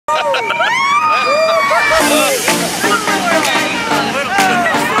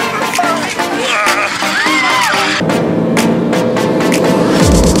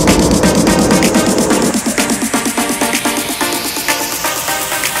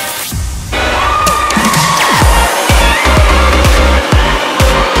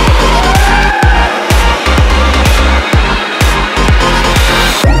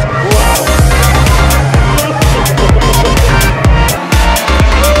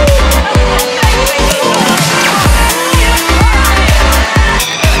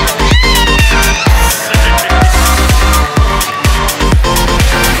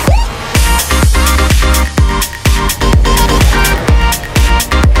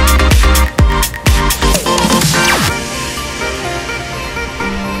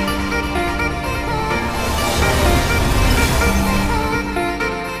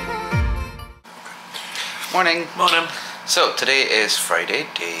Morning. Morning. So today is Friday,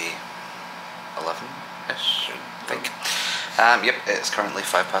 day 11-ish, I think. Yep, it's currently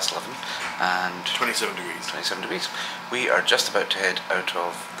 11:05 and 27 degrees. 27 degrees. We are just about to head out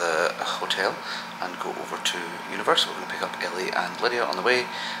of the hotel and go over to Universal. We're going to pick up Ellie and Lydia on the way,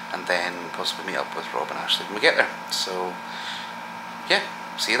 and then possibly meet up with Rob and Ashley when we get there. So, yeah,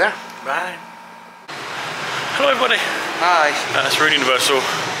 see you there. Bye. Hello everybody. Hi. So we're in Universal.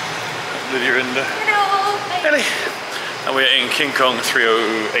 Lydia and Ellie. And we're in King Kong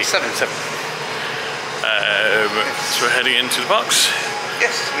 3087. So we're heading into the parks.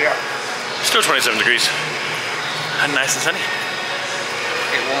 Yes, we are. Still 27 degrees. And nice and sunny.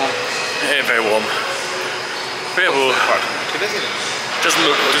 Very warm. Yeah, very warm. But yeah, Too busy. doesn't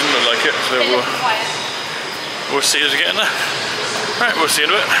look like it. So we'll see as we get in there. Right, we'll see you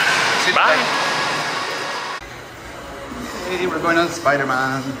in a bit. Bye. Hey, we're going on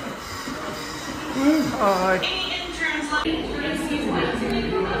Spiderman. Hi.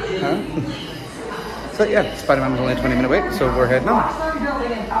 Huh? So yeah, Spiderman was only a 20-minute wait, so we're heading on.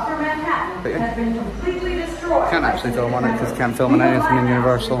 But yeah, can't actually film on it because can't film on anything in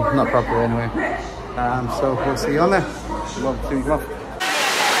Universal, not properly anyway. So we'll see you on there. Well, see you off.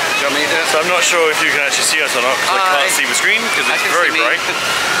 So I'm not sure if you can actually see us or not because I can't see the screen because it's very bright.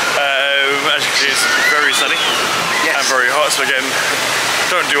 As you can see, it's very sunny and very hot. So again,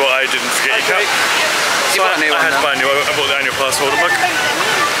 don't do what I did and forget your cup. So I had to buy a new. I bought the annual pass holder mug,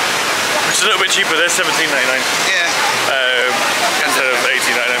 which is a little bit cheaper. There's $17.99. Yeah. Instead of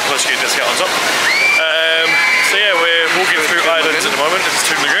 $18.99 plus you get a discount on top. So yeah, we're walking through islands at the moment. It's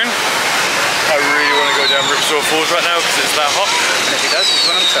Toon Lagoon. I really want to go down Ripsaw Falls right now because it's that hot. And if he does, he's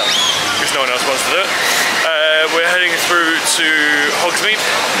going himself. Because no one else wants to do it. We're heading through to Hogsmeade,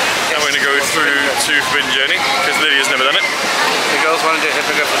 and we're going to go through to Forbidden Journey because Lydia's never done it. The girls want to do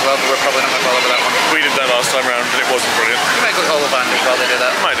Hippogriff as well, but we're probably not going to bother with that one. We did that last time around, but it wasn't brilliant. You might go to Hollow while they do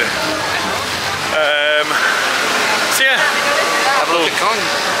that. Might do. So yeah, have a look at Kong.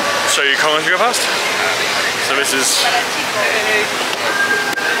 Show you Kong as we go past. So this is.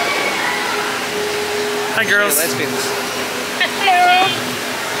 Hi girls. Hello.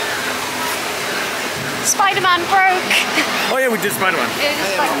 Spiderman broke. Oh yeah, we did Spiderman.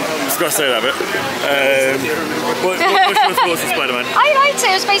 I was going to say that bit. What's your thoughts on Spiderman? I liked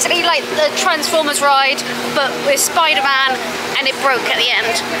it. It was basically like the Transformers ride, but with Spiderman, and it broke at the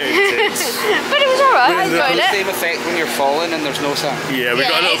end. But it was alright. I enjoyed it. Same effect when you're falling and there's no sound. Yeah, we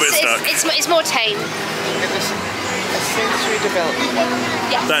got a little bit stuck. It's more tame. It was a sensory development.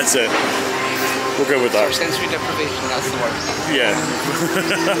 Yeah. That's it. We'll go with that. Or sensory deprivation, that's the word. Yeah.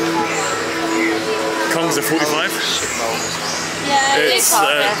 Kongs are 45. Yeah, it's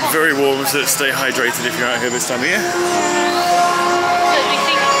very warm, so stay hydrated if you're out here this time of year.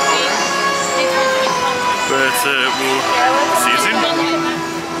 But we'll see you soon.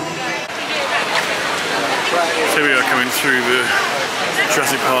 So we are coming through the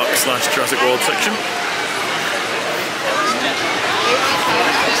Jurassic Park / Jurassic World section.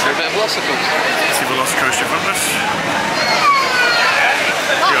 Is there a bit of Velocicoaster? See Velocicoaster in front of us.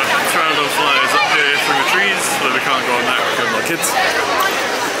 We got Pteranodon flyers up here through the trees, although we can't go on that because of our kids.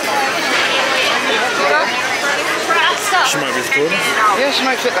 She might be exploring. Yeah, she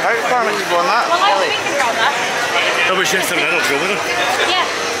might fit the height requirement to go on that. Well, I was thinking about that. Oh, but she has to have an adult go with her. Yeah,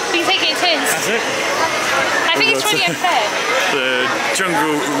 we can take it in turns. That's it. I think it's really unfair. The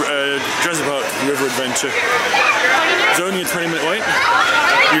Jungle Jurassic Park River Adventure. It's only a 20-minute wait.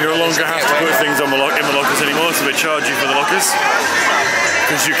 You no longer have to put things on in the lockers anymore, so they charge you for the lockers.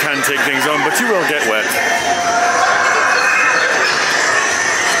 Because you can take things on, but you will get wet.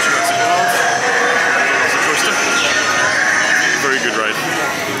 Jurassic World. It's a coaster. Very good ride.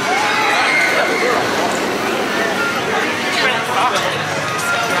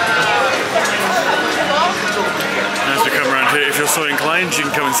 As we come around here, if you're so inclined, you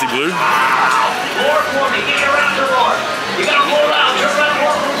can come and see Blue.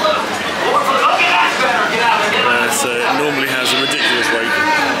 So it normally has a ridiculous wait.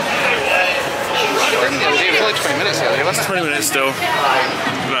 It's only 20 minutes earlier, wasn't it? 20 minutes still.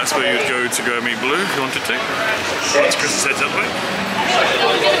 That's where you'd go to go meet Blue if you wanted to. That's Chris's heads up way. And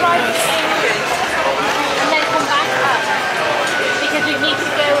then come back up. Because we need to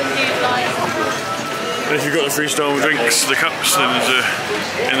go and do like... And if you've got the freestyle drinks, the cups, then there's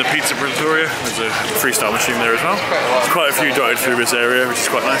in the Pizza Pretoria, there's a freestyle machine there as well. There's quite a few dotted through this area, which is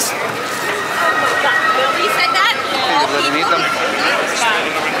quite nice. You said that? Really need them.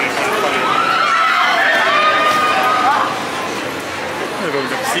 They've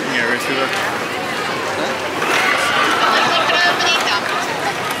got seating areas through there.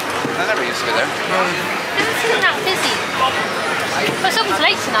 I never used to be there.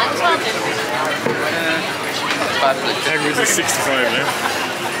 as well. Hagrid's is 65 now.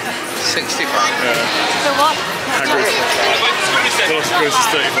 65. Yeah. For what? Hagrid. Last goes to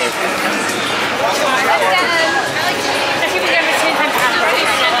 35. If you can get between time to Hagrid.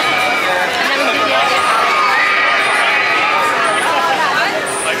 And then we can do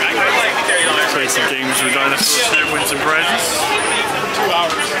Play some games with dinosaurs here, win some prizes. 2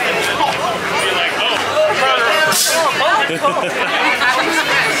 hours.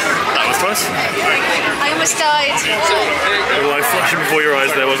 That was close. I almost died. The life flashing before your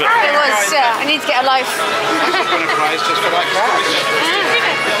eyes there, was it? It was, yeah. I need to get a life. Won a prize just for that cat.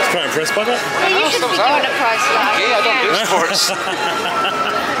 I was quite impressed by that. Yeah, you should be given a prize for that. Okay, I don't do sports.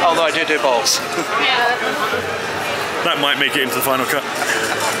 Although I do balls. Yeah. That might make it into the final cut.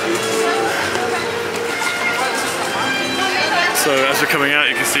 So as we're coming out,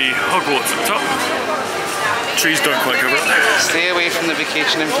 you can see Hogwarts at the top. Trees don't quite cover it. Stay away from the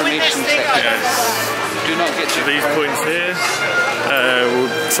vacation information section. Yes. Do not get to These points here will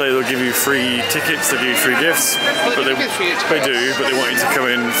say they'll give you free tickets, they'll give you free gifts, but they do, but they want you to come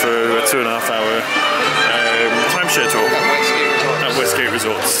in for a 2.5 hour timeshare tour at Westgate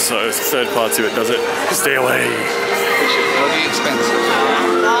Resorts. So it's the third party that does it. Stay away. Which is bloody expensive.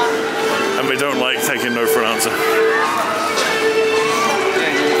 And they don't like taking no for an answer.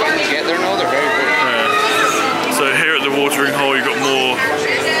 When you get there, no, they're very good. So here at the watering hole you've got more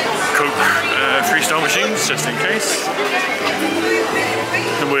Coke freestyle machines, just in case.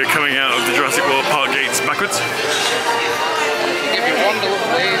 And we're coming out of the Jurassic World Park gates backwards. If you want to look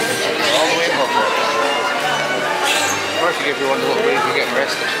wave, all the way to Hogwarts. Or if you give your one a little wave, you get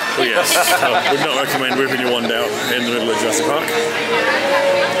arrested. Well, yes, would not recommend whipping your wand out in the middle of Jurassic Park.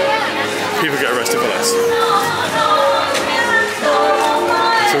 People get arrested for less.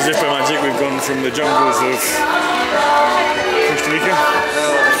 So as if by magic, we've gone from the jungles of Costa Rica,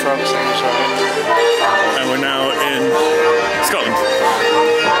 and we're now in Scotland.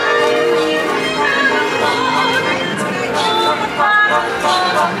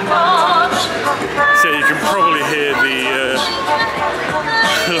 So you can probably hear the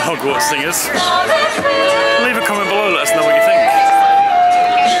Hogwarts singers. Leave a comment below, let us know what you think.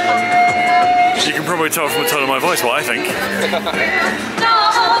 You can probably tell from the tone of my voice what I think.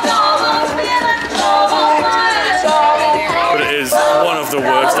 But it is one of the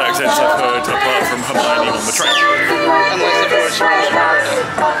worst accents I've heard apart from Hermione on the train. Unless the voice from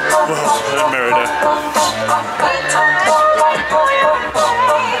Merida.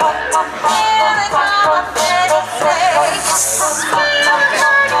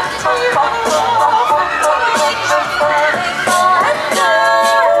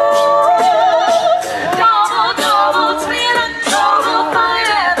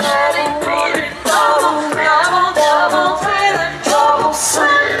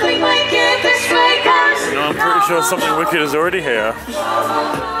 Something wicked is already here. Here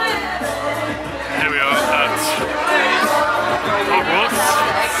we are at Hogwarts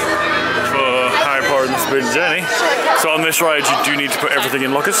for Harry Potter and the Forbidden Journey. So on this ride you do need to put everything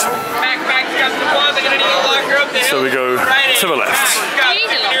in lockers. So we go to the left.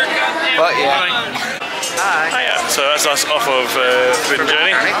 But yeah. Hiya. So that's us off of Forbidden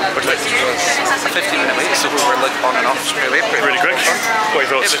Journey. Which was a 15-minute wait, so we were like on and off straight away. Really quick. What are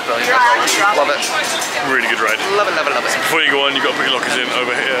your thoughts? It was brilliant. Love it. Really good ride. Love it, love it, love it. Before you go on, you've got to put your lockers in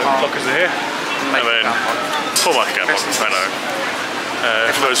over here. Lockers are here. And then pull my cap on. I know.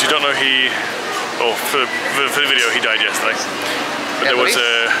 For those who don't know, for the video, he died yesterday. But there was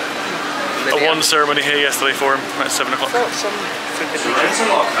a one ceremony here yesterday for him at 7 o'clock.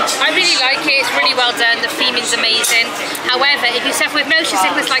 I really like it, it's really well done, the theming's amazing. However, if you suffer with motion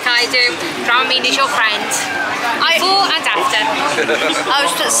sickness like I do, Dramamine is your friend. Before and after. I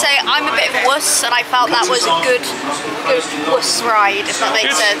was just say I'm a bit of a wuss, and I felt that was a good wuss ride, if that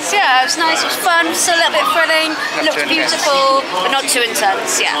makes sense. Yeah, it was nice, it was fun, still a little bit thrilling, looked beautiful, but not too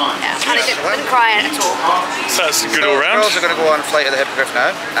intense. Yeah. And I didn't cry at all. So that's good all round. Girls are going to go on Flight of the Hippogriff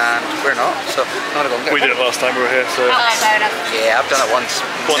now, and we're not, so I'm going to go and get We did it last time we were here, so. Oh, fair enough. Yeah, I've done it once.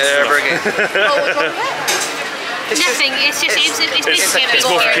 Never again. Nothing, it's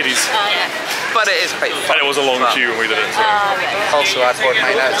more for kiddies. But it is quite fun. And it was a long queue when we did it. So. Also, I poured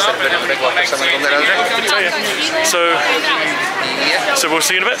mine out instead of putting it in a big locker, so I'm going to go and get another drink. So we'll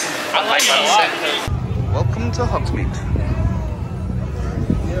see you in a bit. Welcome to Hogsmeade,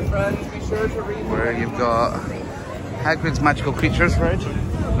 where you've got Hagrid's Magical Creatures ride,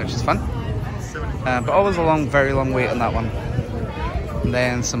 which is fun. But always a very long wait on that one. And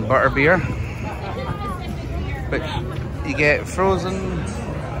then some butter beer, which you get frozen.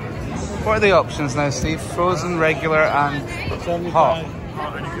 What are the options now, Steve? Frozen, regular, and hot.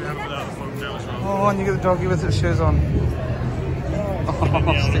 and you can have it without the foam now as well. Oh, and you get the doggy with its shoes on.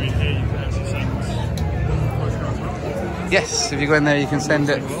 Yes, if you go in there you can send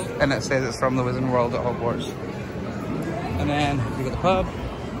it and it says it's from the Wizarding World at Hogwarts. And then you got the pub,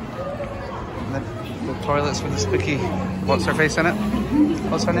 and the toilets with the spooky, what's her face in it?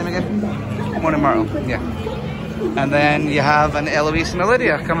 What's her name again? Morning Myrtle, yeah. And then you have an Eloise and a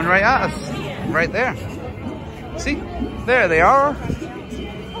Lydia coming right at us, right there. See, there they are.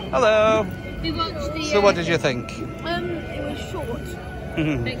 Hello. We watched the, So what did you think? It was short.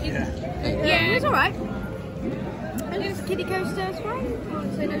 Thank you. Yeah, it was alright. It was a kiddie coaster, it's fine.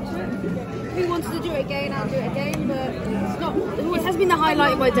 Can't say no to it. If we wanted to do it again, I'll do it again, but it's not. It has been the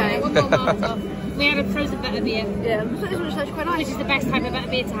highlight of my day. One more marker. We had a frozen butterbeer. Yeah, so this was actually quite nice. Which is the best type of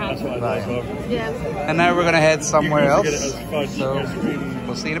butterbeer to have. Right. Yeah. And now we're going to head somewhere else. So So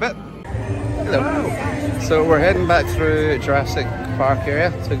we'll see you in a bit. Hello. So we're heading back through Jurassic Park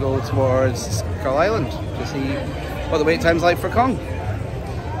area to go towards Skull Island to see what the wait time's like for Kong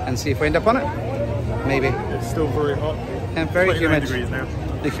and see if we end up on it. Maybe. it's still very hot. And very 29 humid. degrees now.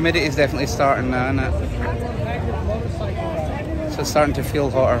 The humidity is definitely starting now, isn't it? So it's starting to feel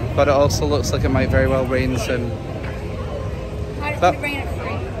hotter, but it also looks like it might very well rain soon. It's But- going to rain at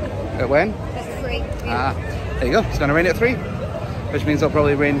 3. At when? At 3. Ah, there you go. It's going to rain at 3, which means it'll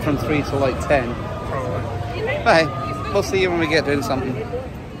probably rain from 3 to like 10. Probably. But hey, we'll see you when we get doing something.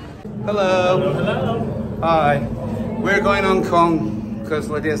 Hello. Hello. Hi. We're going on Kong because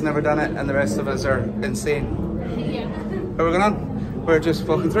Lydia's never done it and the rest of us are insane. Where are we going on? We're just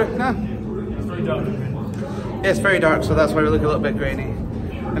walking through. No. It's very dark. Yeah, it's very dark, so that's why we look a little bit grainy.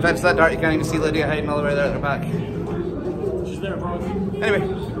 In fact, it's that dark you can't even see Lydia hiding all the way there at the back. She's there, probably. Anyway,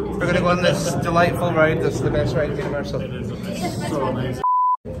 we're going to go on this delightful ride. This is the best ride in Universal. It is so amazing.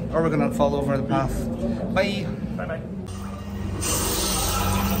 Or we're going to fall over the path. Bye. Bye bye.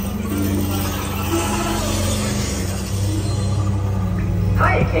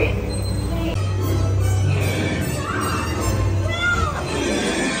 Hi, Kate.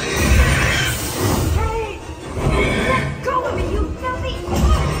 Hey! Let go of me, you filthy!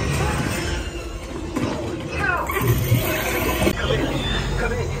 Cow!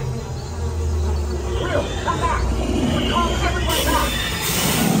 Come in. Will, come back! Call everyone back!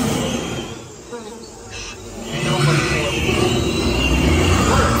 Nobody will.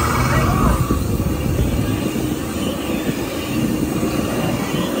 Hang on!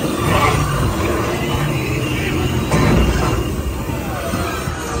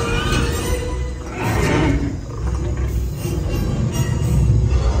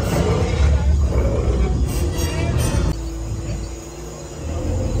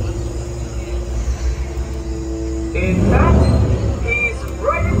 In fact, he's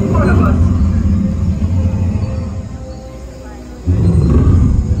right in front of us.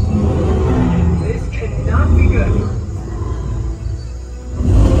 This cannot be good.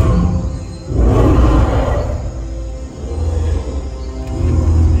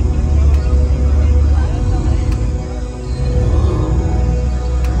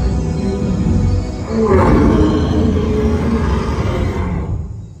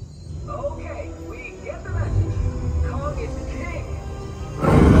 Okay, we get the message. Kong is king.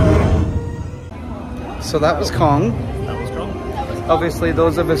 So that was Kong. That was Kong. Obviously,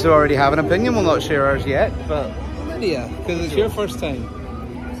 those of us who already have an opinion will not share ours yet, but Lydia, because it's your first time.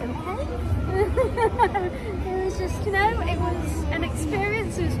 It was just, you know, it was an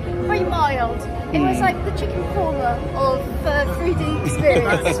experience. It was very mild. It was like the chicken korma of 3D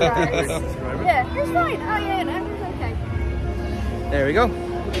experience, right? Yeah, it was fine. Oh yeah, no, it was okay. There we go.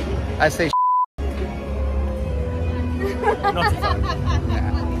 I say Not too far.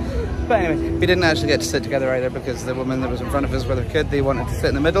 But anyway, we didn't actually get to sit together either because the woman that was in front of us with her kid, they wanted to sit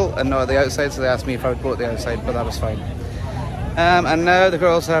in the middle and not at the outside, so they asked me if I would go at the outside, but that was fine. And now the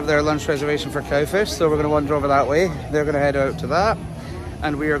girls have their lunch reservation for Cowfish, so we're going to wander over that way. They're going to head out to that,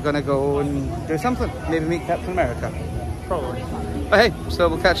 and we are going to go and do something. Maybe meet Captain America. Probably. But hey, so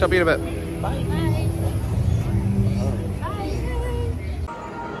we'll catch up in a bit.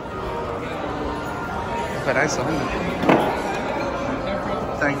 Quite nice, isn't it?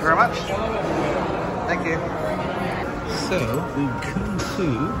 Thank you very much. Thank you. So, we come to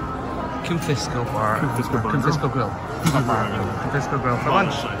Confisco Bar. Confisco Grille. Not bar. Confisco Grille for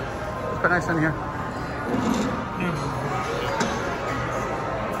lunch. It's quite nice in here.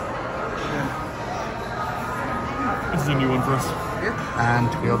 This is a new one for us. Yeah. And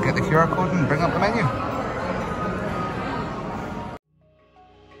we'll get the QR code and bring up the menu.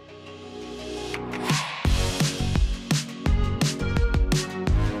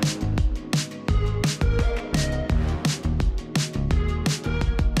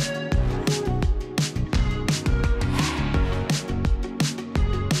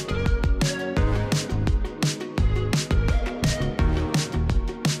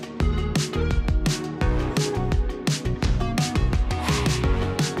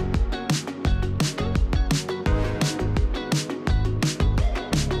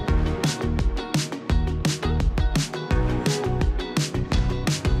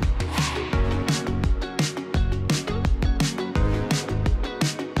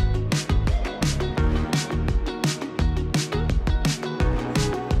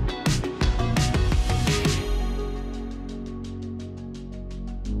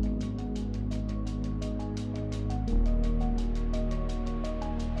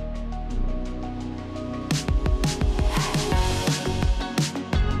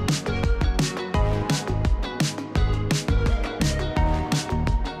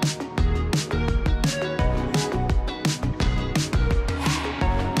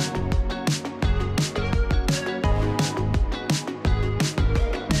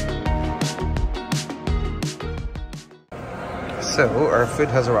 So our food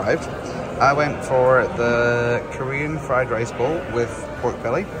has arrived. I went for the Korean fried rice bowl with pork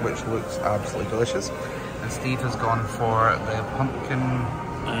belly, which looks absolutely delicious. And Steve has gone for the pumpkin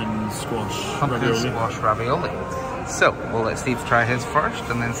and squash ravioli. So we'll let Steve try his first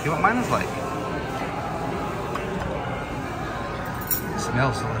and then see what mine is like. It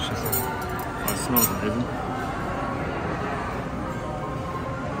smells delicious. It smells amazing.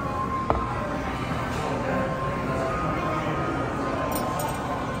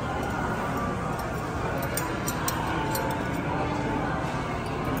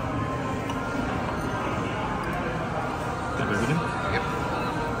 Yep.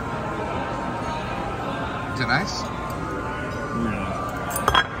 Is it nice? Yeah.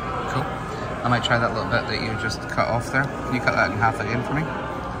 Cool. I might try that little bit that you just cut off there. Can you cut that in half again for me?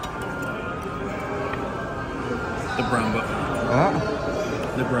 The brown butter. Oh.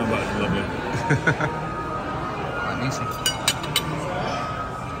 The brown butter is lovely. Let me see.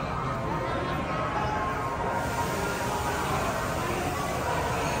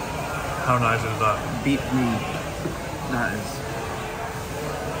 How nice is that? Beat me. That is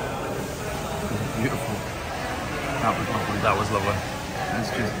beautiful. That was lovely. That was lovely. It's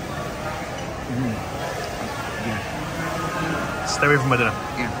just... Yeah. Stay away from my dinner.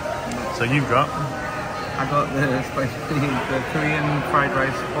 Yeah. So you've got? I got the Korean fried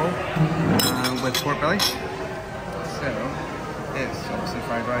rice bowl with pork belly. So it's obviously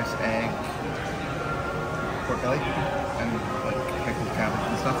fried rice, egg, pork belly, and like pickled cabbage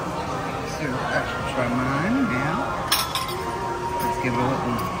and stuff. So I should try mine now. Let's give it a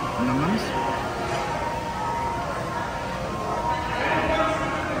little nums.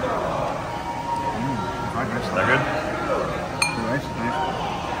 Fried rice. They're good? The rice is nice.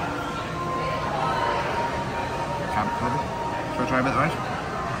 Cabbage maybe. Should I try a bit of rice?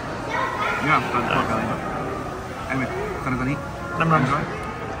 Yeah, I've got the pork belly, but anyway, gonna eat. Enjoy.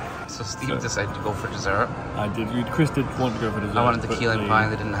 So Steve decided to go for dessert. I did. Chris did want to go for dessert. I wanted the key lime pie,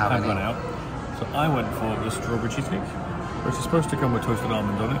 they didn't have any. Run out. So I went for the strawberry cheesecake, which is supposed to come with toasted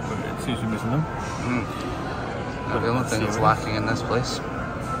almonds on it, but it seems to be missing them. The only thing that's lacking in this place.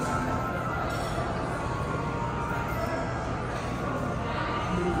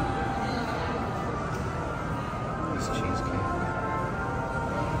 This cheesecake.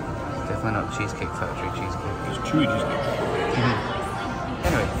 It's definitely not Cheesecake Factory cheesecake. It's chewy cheesecake.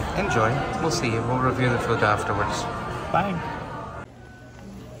 Anyway, enjoy. We'll see you. We'll review the food afterwards. Bye.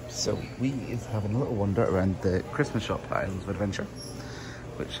 So we is having a little wander around the Christmas shop at Islands of Adventure,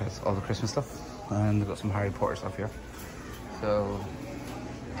 which has all the Christmas stuff, and they've got some Harry Potter stuff here. So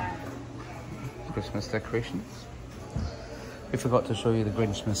Christmas decorations. We forgot to show you the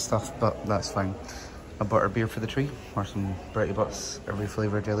Grinchmas stuff, but that's fine. A butter beer for the tree, or some Brighty Butts every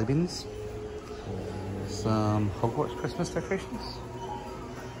flavour jelly beans. Some Hogwarts Christmas decorations.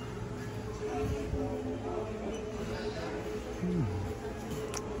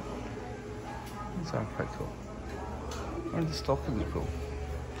 These are quite cool. Where are the stockings are cool?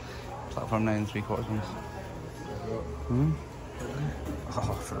 Platform 9 3/4 ones.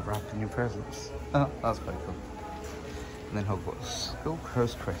 Oh, for wrapping your presents. Oh, that's quite cool. And then Hogwarts Go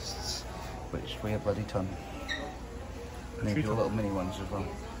Crow's Crests, which weigh a bloody ton. And they do little mini ones as well.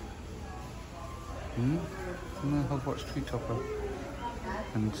 And the Hogwarts tree topper.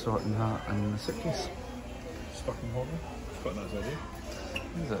 And sorting hat and the suitcase. Stocking holder. It's quite a nice idea. It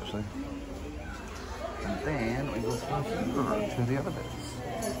is actually. And then we go through here to the other bits.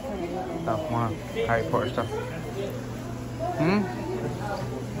 More Harry Potter stuff.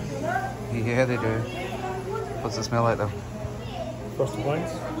 Yeah, they do. What's it smell like though? Frosted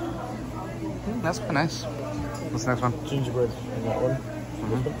Flakes. That's quite nice. What's the next one? Gingerbread in that one.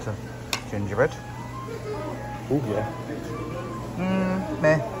 So, gingerbread. Oh yeah.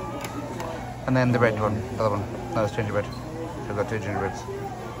 Meh. And then the red one, the other one. No, it's gingerbread. We've got two gingerbreads.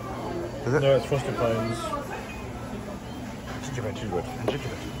 Is it? No, it's Frosted Plains. Gingerbread. And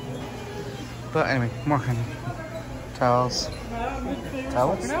gingerbread. But anyway, more kind of towels.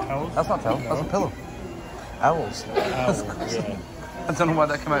 Towels? That's not towel, that's a pillow. Owls. Owls, yeah. I don't know why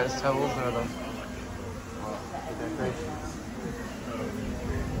that came out as towels there though.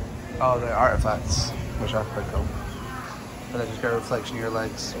 Oh, the artifacts, which are quite cool. But they just get a reflection of your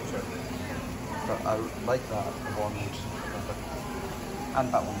legs. But I like that one. And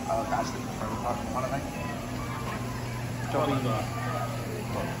that one. I actually prefer that one, I think.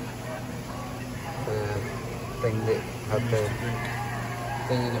 The thing that had the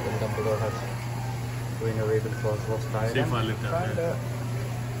thing in it when Dumbledore had Rowena Ravenclaw's lost diadem. See if I live down here.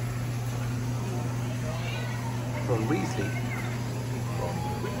 Ron Weasley.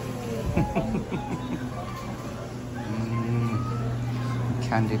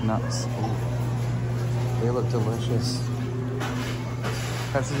 candied nuts. Ooh. They look delicious.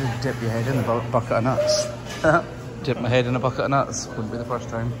 Perhaps you should dip your head in a bucket of nuts. Dip my head in a bucket of nuts. Wouldn't be the first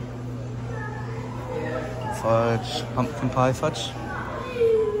time. Fudge, pumpkin pie fudge.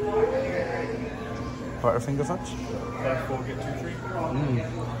 Butterfinger fudge. 5, 4, get 2, 3.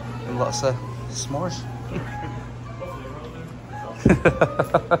 And lots of s'mores.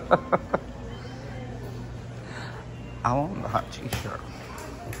 I want the hot t-shirt.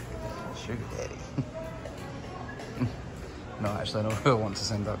 Sugar daddy. No, actually, I know who I want to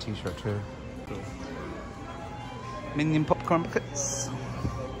send that t-shirt to. Minion popcorn buckets.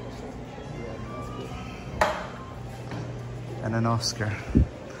 And an Oscar.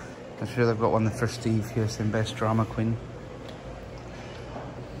 I'm sure they've got one for Steve here saying Best Drama Queen.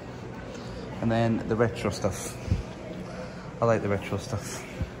 And then the retro stuff. I like the retro stuff.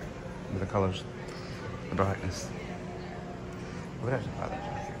 With the colours. The brightness. I would actually buy that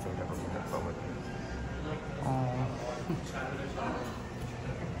jacket if I would ever wear it forward.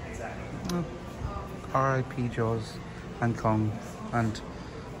 R.I.P. Jaws and Kong and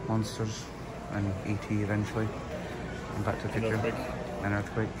Monsters and E.T. eventually. And Back to the Future. And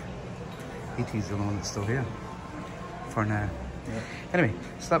Earthquake. E.T.'s the only one that's still here. For now. Yeah. Anyway,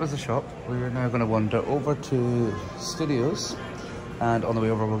 so that was the shop. We're now going to wander over to Studios. And on the way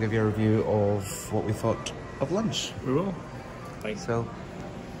over we'll give you a review of what we thought of lunch. We will. Bye. So,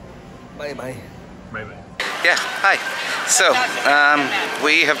 bye-bye. Bye-bye. Yeah, hi. So,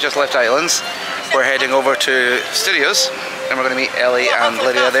 we have just left Islands. We're heading over to Studios, and we're going to meet Ellie and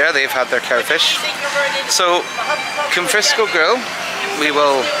Lydia there. They've had their cowfish. So, Confisco Grille, we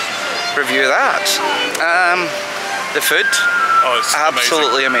will review that. The food, it's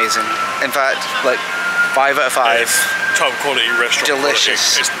absolutely amazing. In fact, like 5 out of 5. It's top quality restaurant.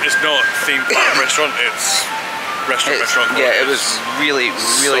 Delicious. It's not themed park restaurant. It's restaurant. Yeah, it was really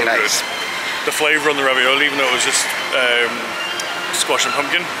so nice. Good. The flavour on the ravioli, even though it was just squash and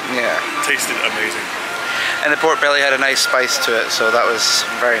pumpkin, tasted amazing. And the pork belly had a nice spice to it, so that was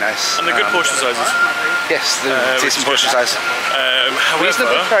very nice. And the good portion sizes. Yes, the decent portion size. However,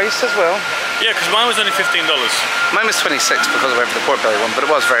 reasonably priced as well. Yeah, because mine was only $15. Mine was 26 because I went for the pork belly one, but it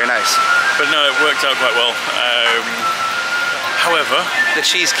was very nice. But no, it worked out quite well. However, the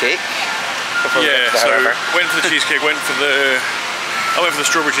cheesecake. Went for the cheesecake. I went for the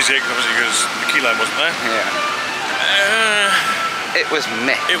strawberry cheesecake obviously because the key lime wasn't there. Yeah. It was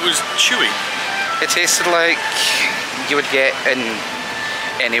meh. It was chewy. It tasted like you would get in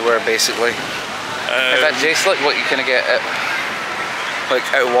anywhere basically. In fact, it tastes like what you kind of get at like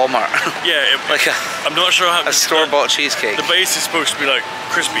out of Walmart. Yeah, I'm not sure how a store-bought cheesecake. The base is supposed to be like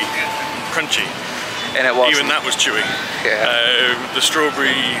crispy, crunchy, and it wasn't. Even that was chewy. Yeah. The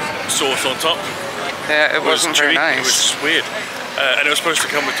strawberry sauce on top. Yeah, it wasn't chewy. very nice. It was just weird. And it was supposed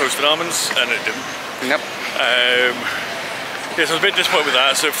to come with toasted almonds, and it didn't. Nope. Yes, I was a bit disappointed with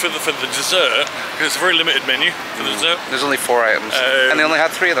that. So for the dessert, because it's a very limited menu for the dessert. There's only 4 items, and they only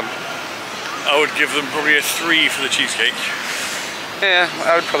had 3 of them. I would give them probably a 3 for the cheesecake. Yeah,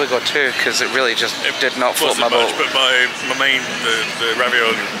 I would probably go 2 because it really just did not float my boat. But my main, the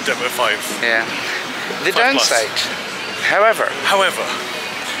ravioli, definitely a 5. Yeah. The downside, however,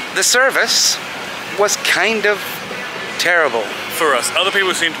 the service was kind of terrible. For us. Other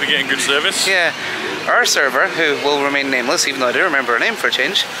people seem to be getting good service. Yeah. Our server, who will remain nameless, even though I do remember her name for a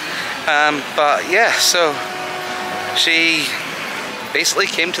change. But yeah, so she basically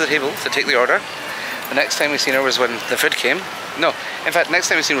came to the table to take the order. The next time we seen her was when the food came. No, in fact, next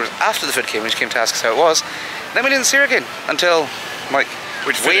time we seen her was after the food came, when she came to ask us how it was. Then we didn't see her again until like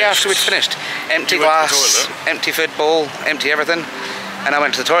way after we'd finished. Empty glass, empty food bowl, empty everything. And I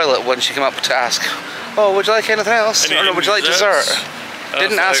went to the toilet when she came up to ask, oh, would you like anything else? Or no, would you like dessert?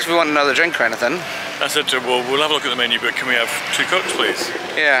 Didn't ask if we want another drink or anything. I said to her, well, we'll have a look at the menu, but can we have 2 Cokes, please?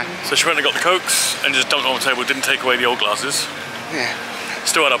 Yeah. So she went and got the Cokes and just dumped them on the table, didn't take away the old glasses. Yeah.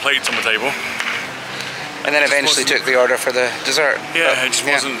 Still had our plates on the table. And then eventually took the order for the dessert. Yeah, it just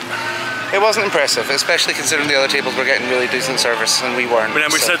wasn't... It wasn't impressive, especially considering the other tables were getting really decent service and we weren't. But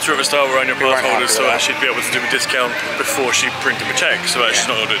then we said to her at the start, we're on your pass holders, so that she'd be able to do a discount before she printed the check, so that she's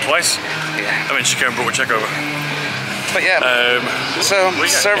not going to do it twice. Yeah. I mean, she came and brought a check over. But yeah,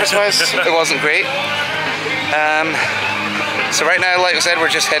 service-wise, it wasn't great. So right now, like I said, we're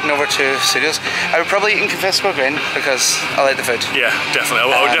just heading over to Studios. I would probably eat in Confisco Grille because I like the food. Yeah,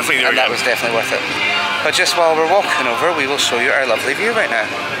 definitely. I would definitely do it. And that was definitely worth it. But just while we're walking over, we will show you our lovely view right now.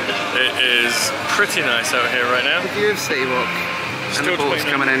 It is pretty nice out here right now. The view of City Walk. Still and the boats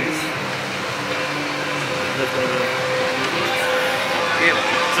coming in. Yep.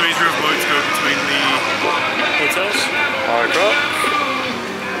 So these river boats go between the hotels. Hard Rock.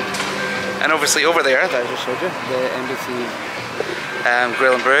 And obviously over there, that I just showed you, the Embassy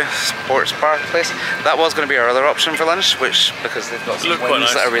Grill and Brew Sports Bar place. That was going to be our other option for lunch, which, because they've got some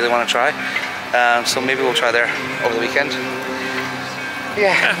wings that I really want to try. So maybe we'll try there over the weekend.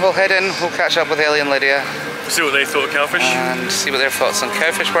 Yeah, we'll head in, we'll catch up with Ellie and Lydia. See what they thought of Cowfish. And see what their thoughts on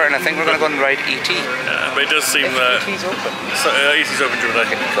Cowfish were, and I think we're going to go and ride ET. Yeah, but it does seem that... ET's open. So, ET's open during the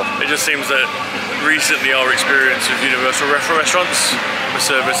day. Okay, cool. It just seems that recently our experience with Universal restaurants, the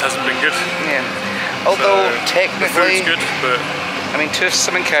service hasn't been good. Yeah. Although, so, technically... the food's good, but... I mean,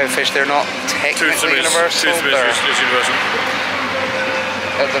 Toothsome and Cowfish, they're not technically Universal. Toothsome is Universal.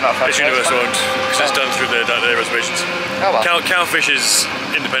 They're not It's Universal owned, because it's done through their reservations. Oh well. Cowfish is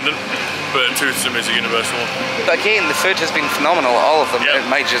independent, but Toothsome is a Universal one. But again, the food has been phenomenal, all of them. Yep. It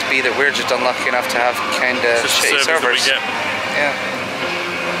might just be that we're just unlucky enough to have kind of shitty servers. Yeah.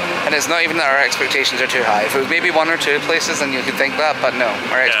 And it's not even that our expectations are too high. If it was maybe one or two places, then you could think that, but no,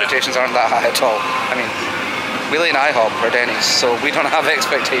 our expectations aren't that high at all. I mean, we eat IHOP or Denny's, so we don't have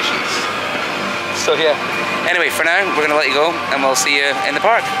expectations. So yeah. Anyway, for now, we're going to let you go, and we'll see you in the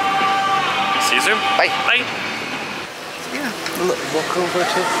park. See you soon. Bye. Bye. Yeah, walk over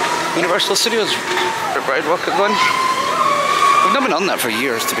to Universal Studios. Ride walk it going. We've not been on that for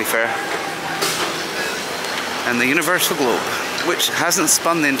years, to be fair. And the Universal Globe, which hasn't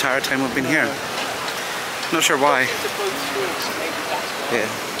spun the entire time we've been here. Not sure why. Yeah,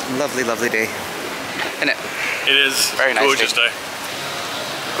 lovely, lovely day. Isn't it? It is. Very nice. Gorgeous day.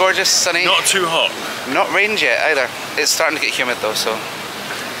 Gorgeous, sunny. Not too hot. Not rained yet either. It's starting to get humid though, so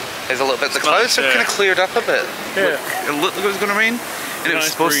there's a little bit. The clouds have kind of cleared up a bit. Yeah. It looked like it was going to rain, and it was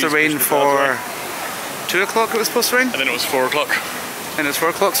supposed to rain for 2 o'clock. It was supposed to rain, and then it was 4 o'clock. And it's 4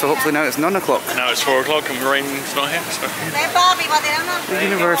 o'clock, so hopefully now it's 9 o'clock. Now it's 4 o'clock and the rain's not here. So. The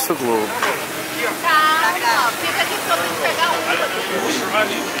Universal Globe.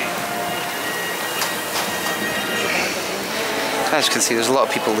 As you can see, there's a lot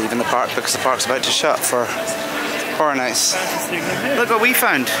of people leaving the park because the park's about to shut for horror nights. Look what we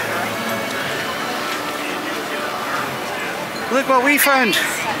found. Look what we found.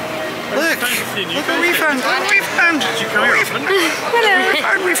 Look what we found. Look what we found. Did you come here often?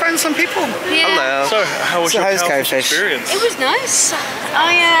 Hello. We found some people. Yeah. Hello. So, how was your Cowfish experience? It was nice.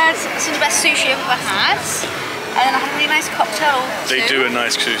 I had some of the best sushi I've ever had. And then I had a really nice cocktail too. They do a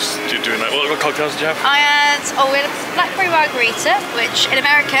nice what cocktails did you have? we had a blackberry margarita, which in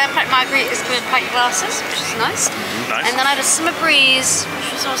America, black margaritas come in pint glasses, which is nice. Nice. And then I had a summer breeze,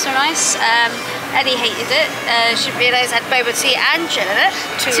 which was also nice. Ellie hated it. She realised I had boba tea and gin in it.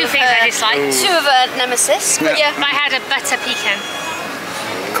 Two things I dislike. Two of her nemesis. But yeah. I had a butter pecan.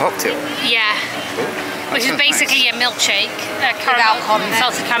 Cocktail. Yeah. Which is basically a milkshake, a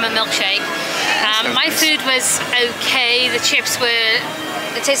salted caramel milkshake. My food was okay. The chips were...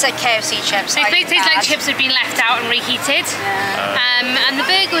 It tastes like KFC chips. They taste like chips had been left out and reheated. Yeah. And the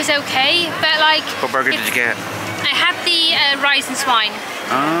burger was okay, but like... What burger did you get? I had the rice and swine.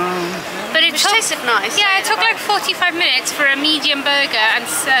 But it tasted nice. Yeah, it took like 45 minutes for a medium burger and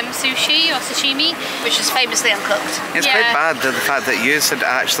sushi or sashimi. Which is famously uncooked. It's quite bad that the fact that you had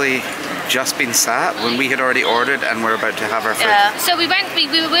actually just been sat when we had already ordered and we're about to have our food. Yeah. So we were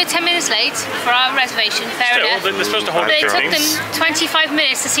 10 minutes late for our reservation, fair enough. They're supposed to hold But it took them 25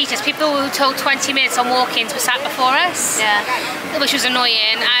 minutes to seat us. People who told 20 minutes on walk-ins were sat before us. Yeah. Which was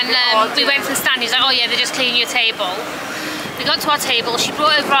annoying. And we went to the stand, he was like, oh yeah, they're just cleaning your table. We got to our table, she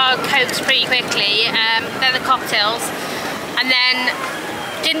brought over our cokes pretty quickly, then the cocktails, and then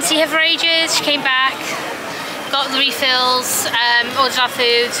didn't see her for ages. She came back, got the refills, ordered our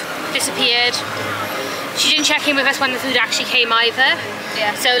food, disappeared. She didn't check in with us when the food actually came either.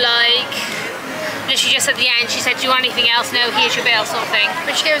 Yeah. So like, literally just at the end, she said, do you want anything else? No, here's your bill, sort of thing.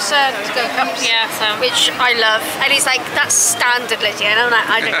 But she gives to-go cups. Yeah, so. Which I love. And he's like, that's standard, Lydia. And I'm like,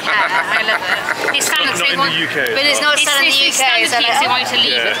 I don't care. I love it. It's standard. Not in the UK. But it's not standard in the UK. It's standard. They want you to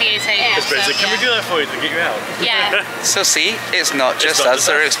leave the clear table. Yeah. Can we do that for you to get you out? Yeah. So see, it's not just us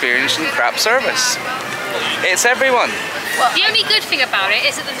that are experiencing crap service. It's everyone. Well, the only good thing about it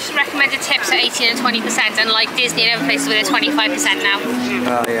is that the recommended tips are 18 and 20%, and like Disney and other places where they're 25% now.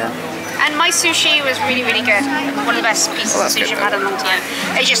 Oh yeah. And my sushi was really, really good. One of the best pieces of sushi I've had in a long time.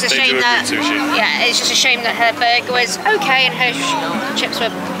 It's just a shame that it's just a shame that her burger was okay and her chips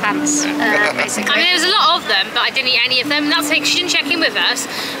were pants, basically. I mean, there was a lot of them, but I didn't eat any of them. And that's like, she didn't check in with us,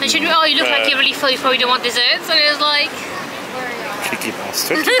 and she didn't. Oh, you look like you're really full. You probably don't want desserts. And it was like. Cheeky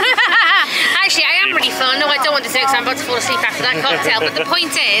bastard. Actually, I am really full. No, I don't want dessert because I'm about to fall asleep after that cocktail. But the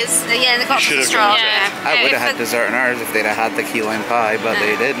point is, the cocktail's strong. I would have had dessert in ours if they'd have had the key lime pie, but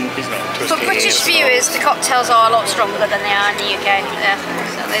they didn't. For British viewers, the cocktails are a lot stronger than they are in the UK. Yeah.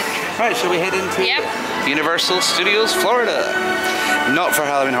 So Right, shall we head into Universal Studios, Florida? Not for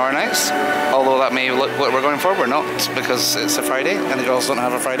Halloween Horror Nights, although that may look what we're going for. We're not, because it's a Friday and the girls don't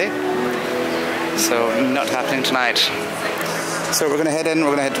have a Friday. So not happening tonight. So we're going to head in,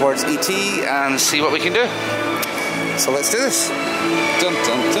 we're going to head towards ET and see what we can do. So let's do this. Dun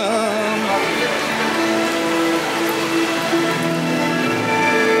dun dun.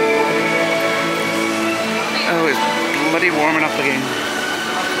 Oh, it's bloody warming up again.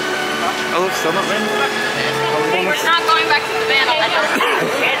 Oh, it's still not raining. We're not going back to the van. 20%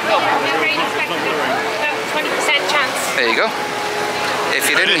 chance. There you go. If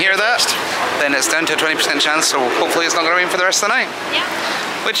you didn't hear that, then it's down to a 20% chance, so hopefully it's not going to rain for the rest of the night. Yeah.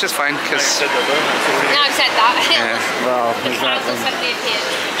 Which is fine, because... No, I've said that. Yeah, well, the clouds will suddenly appear.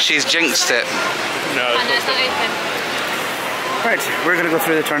 She's jinxed it. No. I know it's not open. Right, we're going to go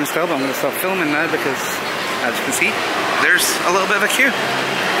through the turnstile, but I'm going to stop filming now because, as you can see, there's a little bit of a queue.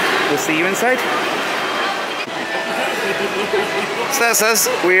 We'll see you inside. So that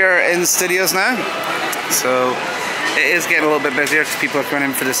says we are in studios now. So it is getting a little bit busier because people are coming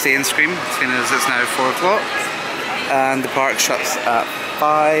in for the stay and scream, seeing as it's now 4 o'clock. And the park shuts at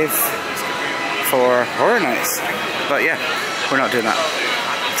 5 for horror nights. But yeah, we're not doing that.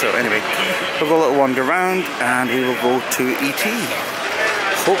 So anyway, we'll go a little wander around and we will go to ET.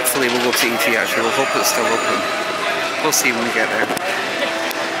 Hopefully we'll go to ET actually, we'll hope it's still open. We'll see when we get there.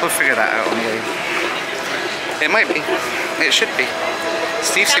 We'll figure that out on the way. It might be. It should be.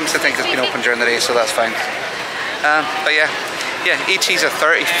 Steve seems to think it's been open during the day, so that's fine. But yeah, ET's a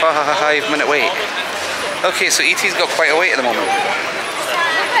 35-minute wait. Okay, so ET's got quite a wait at the moment.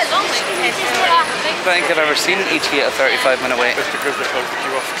 I don't think I've ever seen ET at a 35-minute wait. Just because they closed the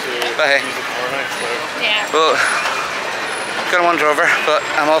queue off to but hey, horror night, so. Yeah. Well, gonna wander over, but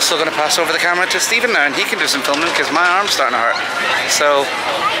I'm also gonna pass over the camera to Stephen now, and he can do some filming because my arm's starting to hurt. So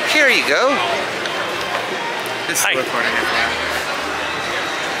here you go. This is recording it.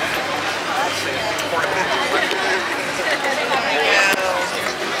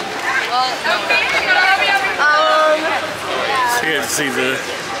 So you get to see the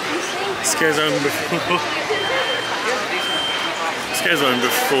scare zone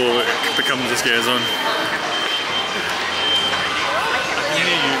before it becomes a scare zone.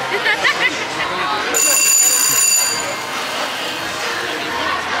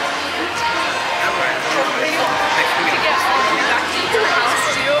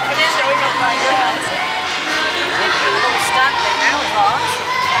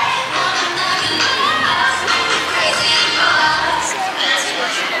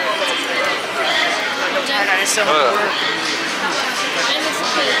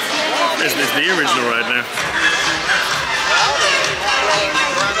 It's the original ride now.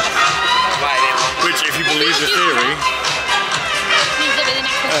 Which, if you believe the theory,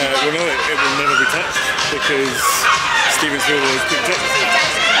 well no, it will never be touched because Steven Spielberg picked it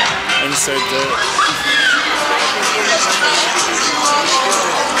and said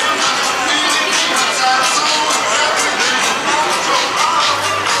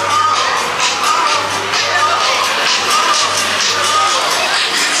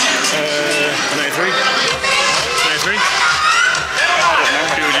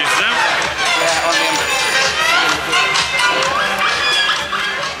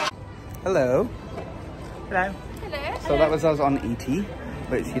Hello. Hello. Hello. So that was us on ET,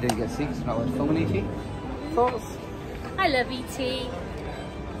 which you didn't get to see because we're not allowed to film on ET. Thoughts? I love ET.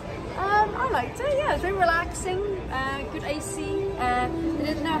 I liked it, yeah, it was very relaxing, good AC. They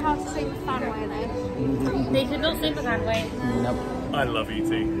didn't know how to sing the fanway though. They could not sing the fanway. Nope. I love ET,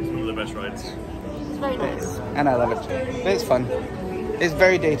 it's one of the best rides. It's very nice. And I love it too. It's fun. It's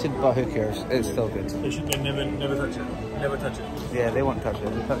very dated, but who cares? It's still good. They should never touch it. Never touch it. Yeah, they won't touch it.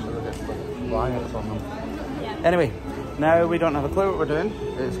 They touch it with it. Well, it's on them. Yeah. Anyway, now we don't have a clue what we're doing.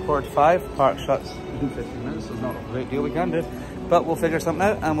 It's 4:45. Park shuts in 15 minutes. So there's not a great deal we can do. But we'll figure something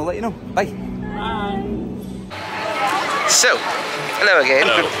out and we'll let you know. Bye. Bye. So, hello again.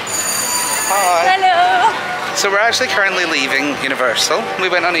 Hello. Hi. Hello! So we're actually currently leaving Universal. We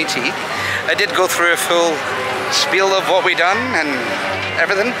went on ET. I did go through a full spiel of what we done and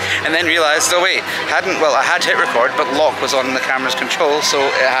everything, and then realised, oh wait, I had hit record, but lock was on the camera's control, so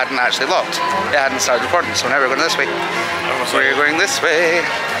it hadn't actually locked. It hadn't started recording, so now we're going this way. We're going this way.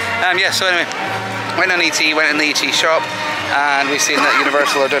 Yeah, so anyway, went on ET, went in the ET shop, and we've seen that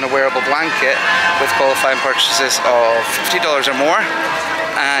Universal are doing a wearable blanket with qualifying purchases of $50 or more,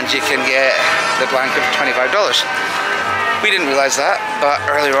 and you can get the blanket for $25. We didn't realise that, but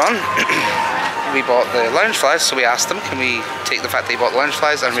earlier on, we bought the lounge flies, so we asked them, can we take the fact that you bought the lounge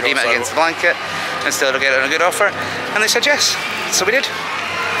flies and redeem it against the blanket and still get it on a good offer? And they said yes, so we did.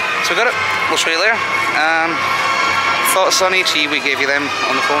 So So we got it. We'll show you later. Thoughts on each we gave you them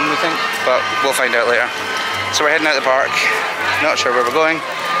on the phone, we think, but we'll find out later. So we're heading out the park. Not sure where we're going.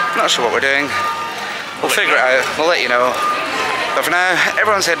 Not sure what we're doing. We'll figure it out. We'll let you know. But for now,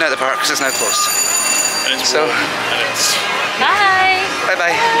 everyone's heading out the park because it's now closed. And it's warm. And it's... Bye. Bye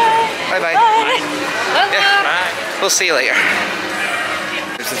bye. Bye bye. Yeah. Bye. We'll see you later.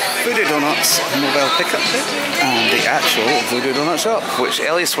 There's the Voodoo Donuts mobile pickup bit and the actual Voodoo Donut shop, which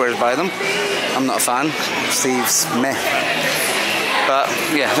Ellie swears by them. I'm not a fan. Steve's meh. But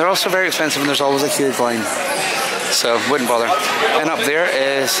yeah, they're also very expensive and there's always a huge line. So wouldn't bother. And up there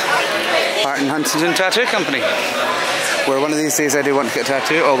is Barton Huntington Tattoo Company, where one of these days I do want to get a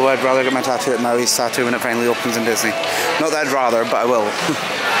tattoo, although I'd rather get my tattoo at Maui's Tattoo when it finally opens in Disney. Not that I'd rather, but I will.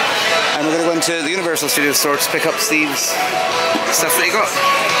 And we're going to go into the Universal Studios store to pick up Steve's stuff that he got.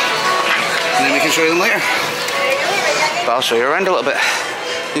 And then we can show you them later. But I'll show you around a little bit.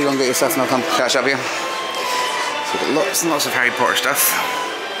 You go and get your stuff and I'll come catch up here. So we've got lots and lots of Harry Potter stuff.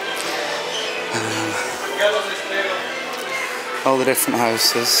 All the different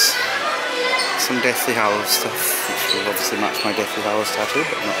houses. Some Deathly Hallows stuff, which will obviously match my Deathly Hallows tattoo,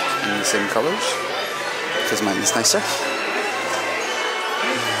 but not in the same colours, because mine is nicer.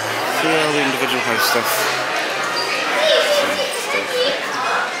 See all the individual house stuff.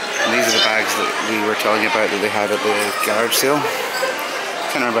 And these are the bags that we were telling you about that they had at the garage sale.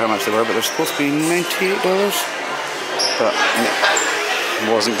 Can't remember how much they were, but they're supposed to be $98. But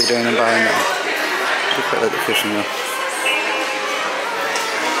yeah, wasn't be down and buying them. I do quite like the cushion though.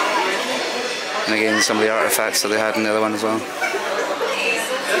 And again, some of the artifacts that they had in the other one as well.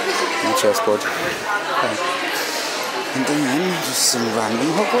 And chessboard. Okay. And then just some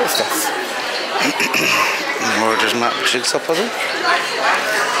random Hogwarts stuff. More just map jigsaw puzzle.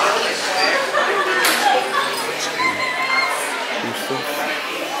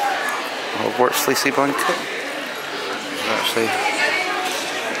 Hogwarts fleecy blanket. Actually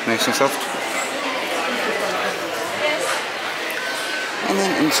nice and soft. And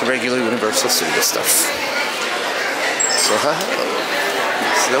then into regular Universal Studios stuff. So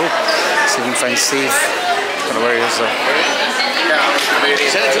let's go. See if we can find Steve. I don't know where he is though.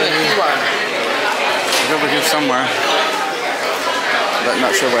 He's over here somewhere, but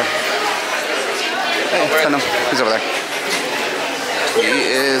not sure where. Hey, found him. He's over there. He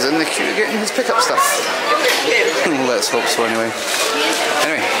is in the queue getting his pickup stuff. Let's hope so anyway.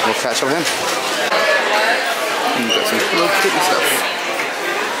 Anyway, we'll catch up with him. And we've got some Hello Kitty stuff.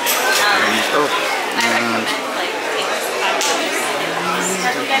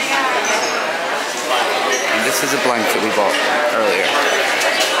 And this is a blanket we bought earlier.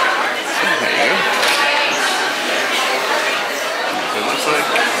 There you go. It looks like.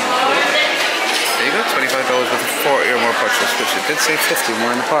 There you go, $25 with a 40 or more purchase, which it did say 50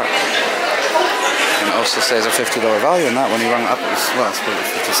 more in the park. And it also says a $50 value in that when he rang it up. It was, well, I suppose it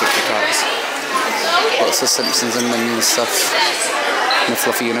was 50, 60 tax. Lots of Simpsons and Minions stuff. And a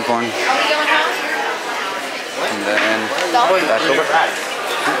fluffy unicorn. And then back over.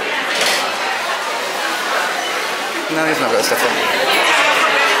 No, he's not got stuff on.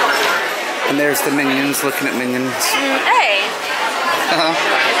 And there's the Minions looking at Minions. Hey!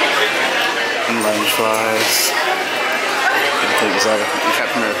 And lounge flies. I think it's over. In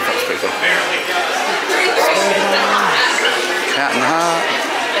fact, that's pretty cool. Spiderman. Cat in the Hat.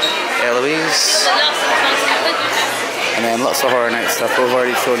 Eloise. And then lots of Horror Night stuff. We've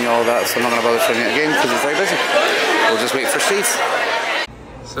already shown you all that, so I'm not going to bother showing you it again because it's very busy. We'll just wait for Steve.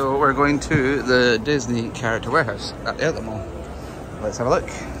 So we're going to the Disney Character Warehouse at the Outlet Mall. Let's have a look,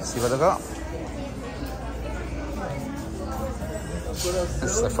 see what they've got.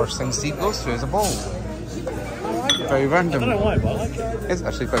 This is the first thing Steve goes through is a ball. Very random. I don't know why, but I like it. It's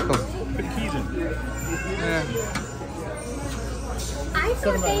actually quite cool. Put keys in. Yeah. I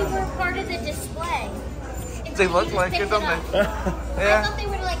thought they were part of the display. They look like it, don't they? I thought they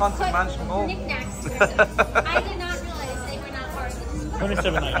were like Haunted Mansion ball. knickknacks or something. I did not realize they were not part of the display.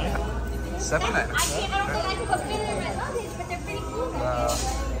 $27.99. $7. I could put them in my luggage, but they're pretty cool. I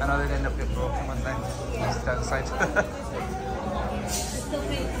know they'd end up getting broken one day. That's the downside.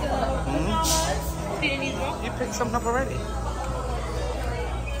 You picked something up already?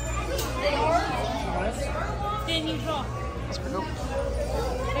 That's pretty cool.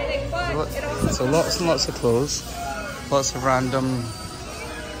 So lots and lots of clothes. Lots of random...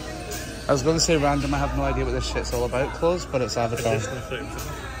 I was going to say random, I have no idea what this shit's all about clothes, but it's Avatar.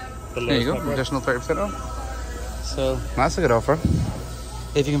 There you go, additional 30% off. So that's a good offer.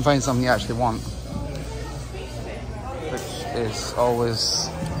 If you can find something you actually want. Which is always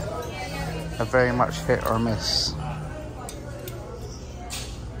a very much hit or miss.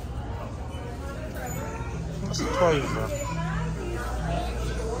 toys though.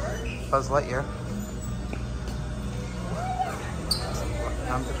 Buzz Lightyear.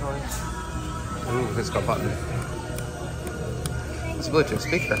 Panda toys. Ooh, it's got a button. It's a Bluetooth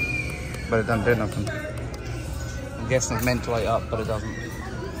speaker, but it doesn't do nothing. I'm guessing it's meant to light up, but it doesn't.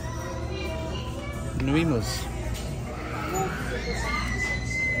 Nuimos.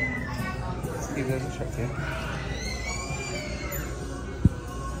 See, there's a check here.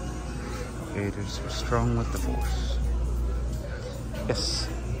 Vaders are strong with the Force. Yes.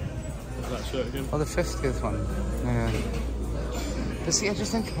 That shirt again. Oh, the 50th one. Yeah. But see, I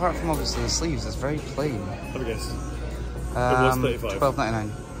just think apart from obviously the sleeves, it's very plain. Have a guess. It was 35.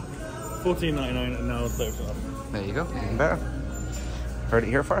 $12.99. $14.99 and now 35. There you go, even better. Heard it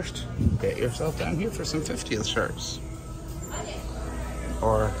here first. Get yourself down here for some 50th shirts.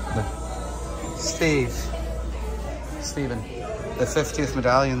 Or the Stephen, the 50th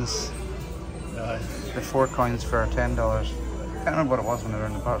medallions. The 4 coins for $10. Can't remember what it was when they were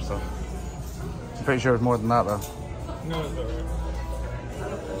in the parts though. I'm pretty sure it was more than that though. No, it's not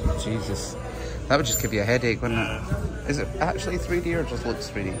right. Jesus. That would just give you a headache, wouldn't it? Is it actually 3D or just looks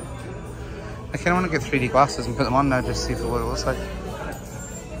 3D? I kind of want to get 3D glasses and put them on now just to see what it looks like.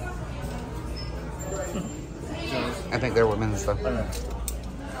 I think they're women's though.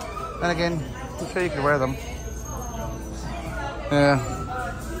 And again, I'm sure you could wear them. Yeah.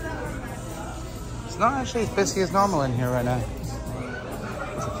 It's not actually as busy as normal in here right now.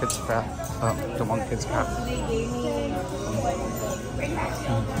 It's a kids crap. Oh, don't want kids crap.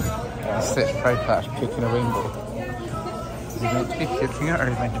 Stitch Pride Patch cooking a rainbow. Is he meant to be cooking it or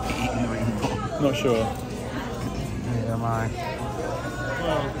is he meant to be eating a rainbow? Not sure. Neither am I.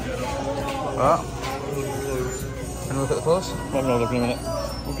 What? Can we look at the clothes? I'm not looking a minute.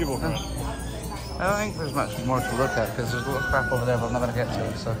 We'll keep walking. I don't think there's much more to look at because there's a lot of crap over there but I'm not going to get to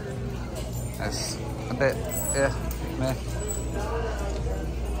it, so it's a bit, yeah, meh.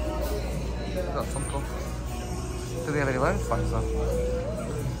 Got Funko. Do they have any lounge funds though?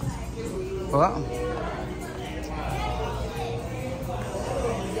 What?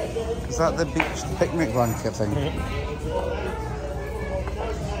 Is that the beach picnic blanket thing?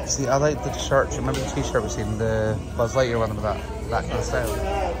 See, I like the shirt. Remember the t-shirt we've seen? The Buzz Lightyear one with that kind of style.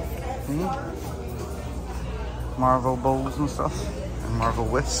 Marvel bowls and stuff. And Marvel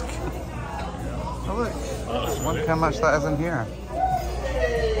whisk. Oh look. I wonder how much that is in here.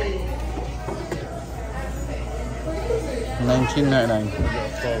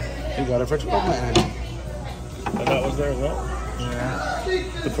 $19.99. You got it for $12.99. And that was there as well? Yeah.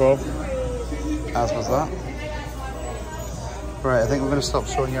 The 12. As was that. Right, I think we're going to stop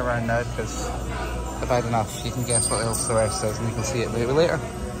showing you around now because I've had enough. You can guess what else the rest is and you can see it maybe later.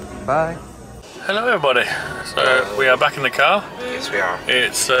 Bye. Hello everybody. So we are back in the car. Yes, we are.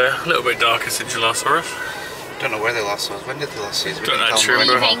 It's a little bit darker since you last saw us. Don't know where they last saw us. When did they last see us? Don't actually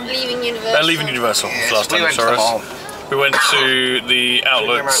remember. Leaving Universal. They're leaving Universal. Yes, Last time we they saw us. We went to the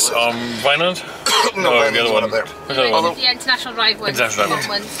outlets on Vineland. No, the other one. Up there. The International Drive ones. International Drive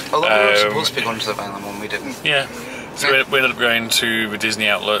ones. Although we were supposed to be going to the Vineland one, we didn't. Yeah. So we ended up going to the Disney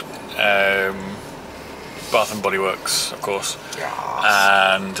outlet, Bath and Body Works, of course. Yes.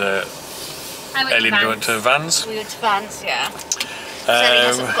 And Ellie and Lydia went to Vans. We went to Vans, yeah. Ellie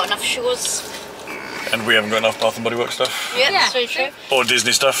hasn't got enough shows. And we haven't got enough Bath and Body Works stuff. Yeah, that's very true. Or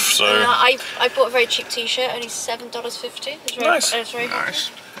Disney stuff, so... I bought a very cheap t-shirt, only $7.50. Nice. It was very Nice.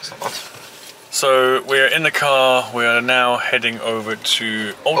 That's not bad. So we are in the car, we are now heading over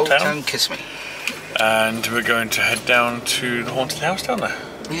to Old Town. Kissimmee. And we're going to head down to the haunted house down there.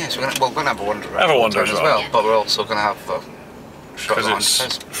 Yes, we're going to have a wander around. Have a wander as well. Yeah. But we're also going to have a shot of the haunted Because house.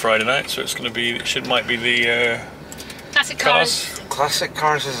 it's Friday night, so it's going to be, might be the Classic cars. cars. Classic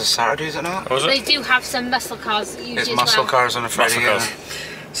Cars is a Saturday, is it not? Was They it? do have some muscle cars usually It's as muscle well. cars on a Friday. Muscle cars.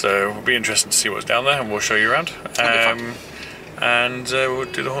 So it'll be interesting to see what's down there and we'll show you around. And we'll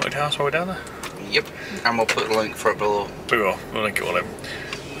do the haunted house while we're down there. Yep. And we'll put a link for it below. We will. We'll link it all in.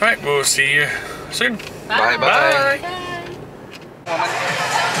 Right, we'll see you soon. Bye. Bye.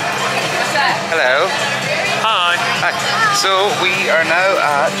 Hello. Hi. Hi. So we are now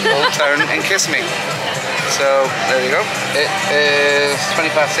at Old Town in Kissimmee. So there you go. It is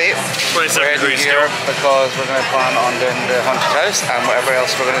 8:20. 27 we're degrees here still. because we're going to plan on doing the haunted house and whatever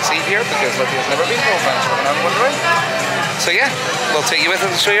else we're going to see here because Lydia's never been to Old Town, so we're going to have a wander around. So yeah, we'll take you with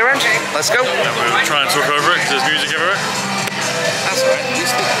us and show you around. Let's go. And we'll try and talk over it because there's music everywhere. That's alright. You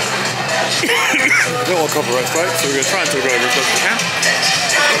speak. I don't want copyright strike, so we're going to try and talk over it as best we can.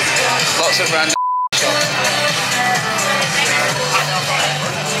 Lots of random shots.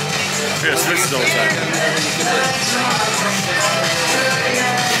 Yes, this is Old Town.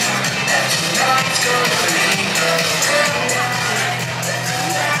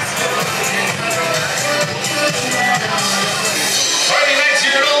 Friday nights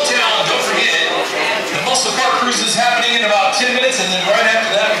here in Old Town. Don't forget, the Muscle Car Cruise is happening in about 10 minutes, and then right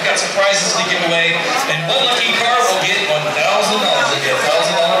after that, we've got some prizes to give away. And one lucky car will get $1,000. They'll get a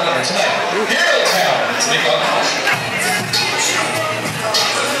 $1,000 winner tonight. Here in Old Town, it's Big Rock.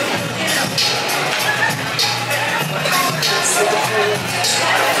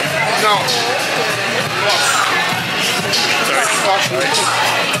 No. Sorry.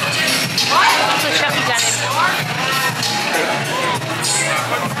 The chutney done it.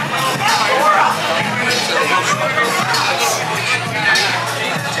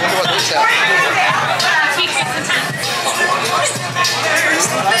 I wonder what this is. T-shirts and hats.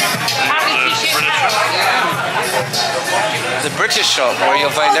 Apparently t-shirts. The British shop where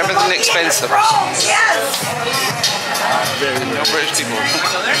you'll find everything expensive. No British people.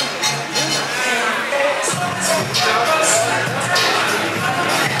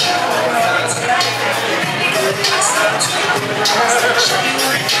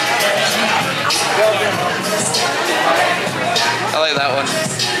 I like that one.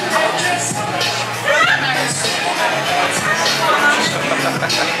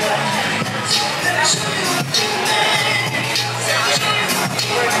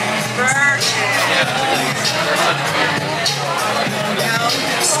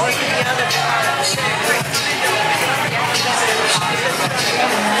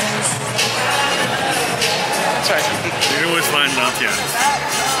 That's right. You can always find Auntie Anne's.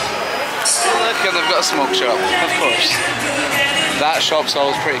 Look, and they've got a smoke shop, of course. That shop's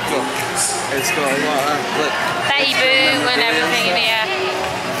always pretty cool. It's got a lot of, look. Betty Boo and everything in here.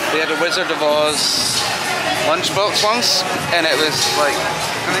 They had a Wizard of Oz lunchbox once, and it was like,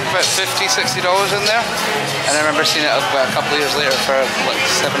 I think about $50, $60 in there. And I remember seeing it a couple of years later for like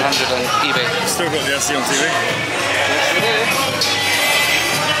 $700 on eBay. Still got the SC on TV.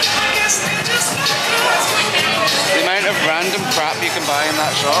 The amount of random crap you can buy in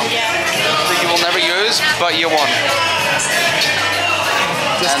that shop that you will never use, but you want.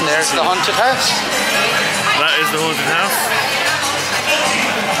 And there's the haunted house. That is the haunted house.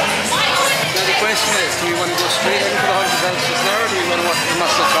 Now the question is, do we want to go straight into the haunted house just now, or do we want to watch the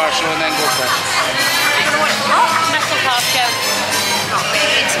muscle car show and then go for it? Muscle car show.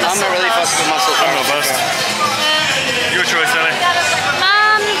 I'm not really fussed with muscle car. I'm not fussed. Your choice, Ellie.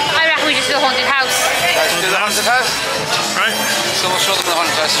 I reckon we just do the haunted house. Let's do the haunted house. Right? So we'll show them the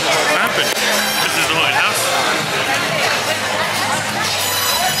haunted house. What happened? This is the haunted house.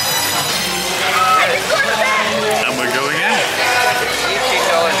 And we're going in.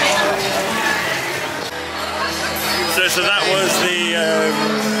 So that was the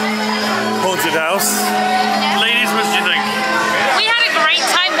haunted house. Ladies, what did you think? We had a great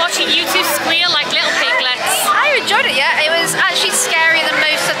time watching you two squeal like little piglets. I enjoyed it, yeah. It was actually scarier than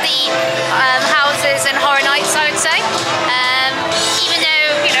most of the houses and horror nights, I would say. Even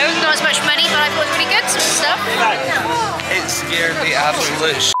though, you know, not as much money, but I thought it was pretty good, some stuff. It scared the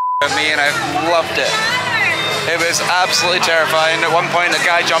absolute shit out of me, and I loved it. It was absolutely terrifying. At one point, a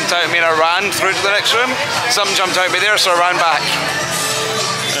guy jumped out at me and I ran through to the next room. Something jumped out at me there, so I ran back.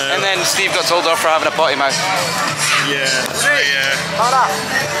 And then Steve got told off for having a potty mouth. Yeah,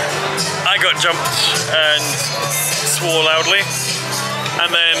 I got jumped and swore loudly, and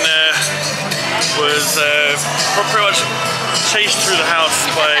then was pretty much chased through the house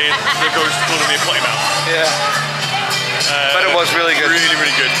by the ghost calling me a potty mouth. Yeah. But it was really good. Really,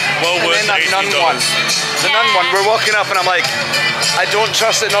 really good. Well worth And then that nun $18. one. The nun one, we're walking up and I'm like, I don't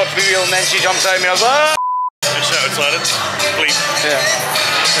trust it not to be real, and then she jumps out at me and I was like, ah! I shouted silence. Bleep. Yeah.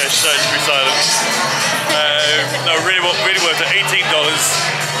 Okay, shouted to be silent. No, really worth it. $18.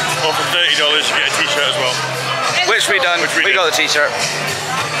 Or for $30 you get a t-shirt as well. Which we done. We got the t-shirt.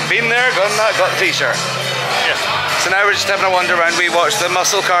 Been there, done that, got the t-shirt. Yes. So now we're just having a wander around. We watched the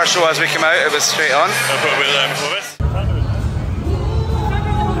muscle car show as we came out. It was straight on. I'll put a bit of that before this.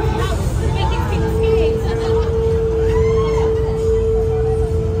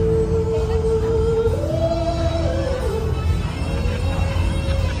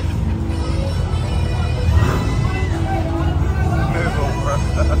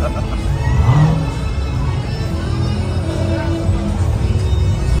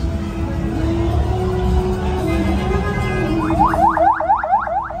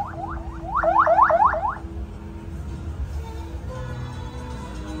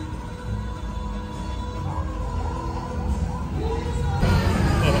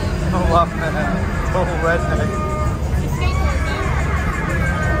 Total redneck.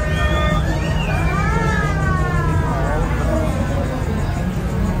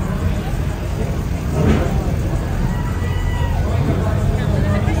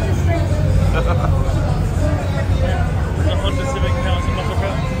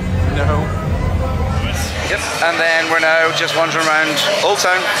 and then we're now just wandering around Old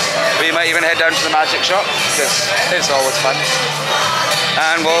Town. We might even head down to the magic shop because it's always fun.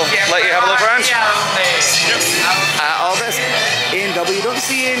 And we'll let you have a look around. All this A&W, you don't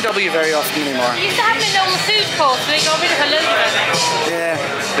see A&W very often anymore. We used to have them in the old food court, so they got rid of a load of them. Yeah,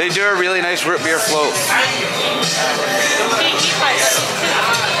 they do a really nice root beer float.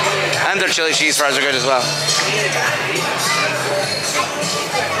 And their chili cheese fries are good as well.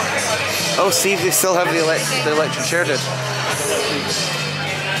 Oh, see, they still have the electric chair, dude.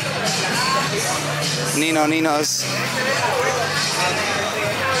 Ninos.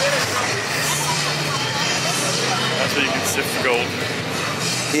 That's where you can sift for gold.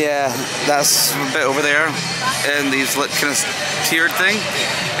 Yeah, that's a bit over there. And these kind of tiered thing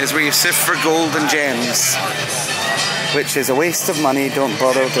is where you sift for gold and gems. Which is a waste of money, don't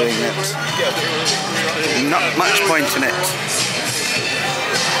bother doing it. Not much point in it.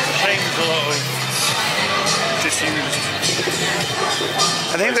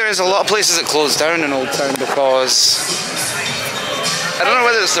 I think there is a lot of places that close down in Old Town because I don't know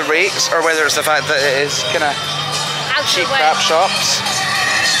whether it's the rates or whether it's the fact that it is kind of cheap crap shops.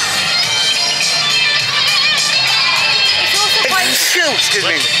 It's also quite, excuse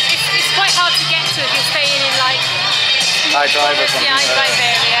me. It's quite hard to get to if you're staying in like I drive or something. the I-Drive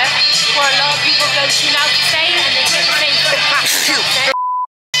area, where a lot of people go to now to stay and they get the same sort of crap shops.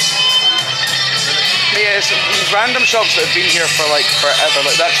 Yeah, it's these random shops that have been here for like forever,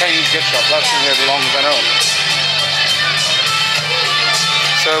 like that Chinese gift shop, that's been here as long as I know.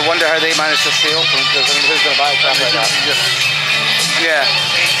 So I wonder how they managed to stay open, because I mean, who's going to buy crap like that? Yeah.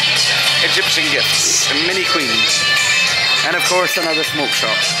 Egyptian gifts, and mini queens. And of course another smoke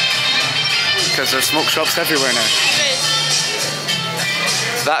shop. Because there's smoke shops everywhere now.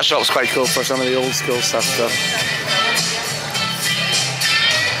 That shop's quite cool for some of the old school stuff though.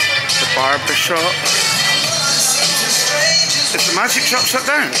 The barber shop. Is the magic shop shut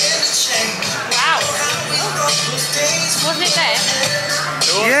down? Wow. Wasn't it there?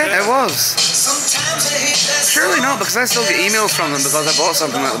 Yeah, it was. Surely not, because I still get emails from them because I bought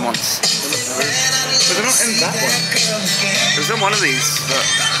something like them once. But they're not in that one. There's in one of these, but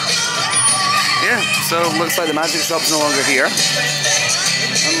yeah, so it looks like the magic shop's no longer here.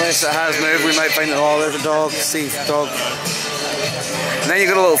 Unless it has moved, we might find that, oh, there's a dog, see, dog. And then you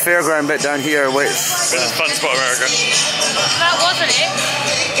got a little fairground bit down here, which... This is Fun Spot America. That wasn't it.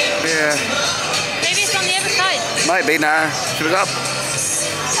 Yeah. Maybe it's on the other side. Might be, nah. Should we go up?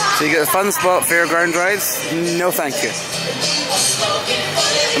 So you get the Fun Spot fairground rides. No thank you.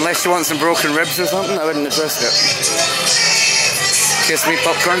 Unless you want some broken ribs or something, I wouldn't risk it. Kissimmee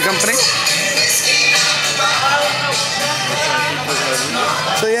Popcorn Company.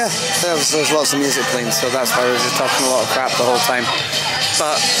 So yeah, there's lots of music playing, so that's why we're just talking a lot of crap the whole time.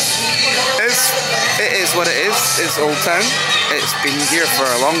 But it is what it is. It's Old Town. It's been here for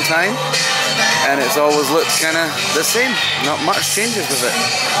a long time, and it's always looked kind of the same. Not much changes with it.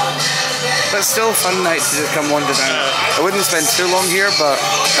 But still a fun night to just come wander down. I wouldn't spend too long here, but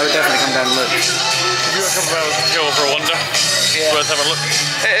I would definitely come down and look. If you want to come to go for a wander, it's worth having a look.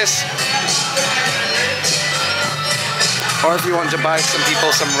 It is. Or if you want to buy some people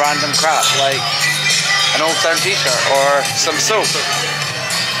some random crap, like an Old Town t-shirt or some soap.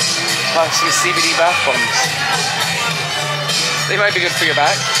 Some CBD bath bombs. They might be good for your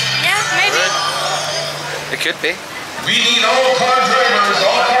back. Yeah, maybe. It could be. We need all car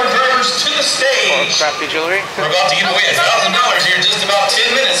drivers to the stage. Or crappy jewelry. We're about to give away $1,000 here in just about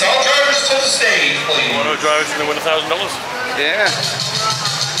 10 minutes. All drivers to the stage, please. Auto drivers can win $1,000. Yeah.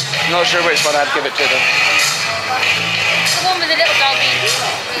 Not sure which one I'd give it to them. The one with the little doggy. Just the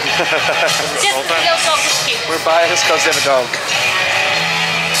little dog was cute. We're biased because they have a dog.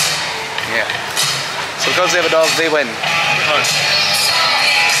 Yeah. So because they have a dog, they win. And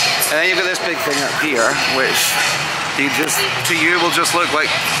then you've got this big thing up here, which to you will just look like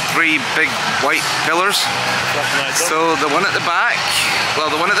 3 big white pillars. So the one at the back,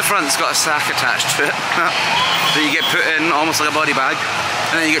 well, the one at the front's got a sack attached to it that you get put in almost like a body bag,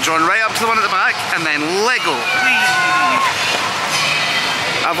 and then you get drawn right up to the one at the back, and then Lego.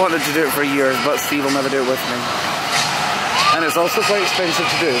 I've wanted to do it for years, but Steve will never do it with me. And it's also quite expensive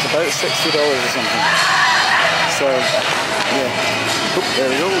to do. It's about $60 or something. So, yeah. Oop, there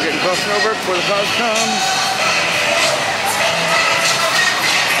we go. We're getting crossing over before the cars come.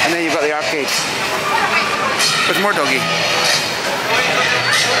 And then you've got the arcade. With more doggy.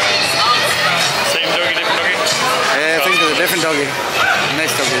 Same doggy, different doggy? Yeah, I think there's a different doggy.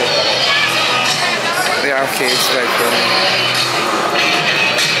 Nice doggy. The arcade's very cool.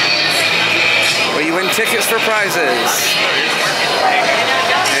 Where you win tickets for prizes.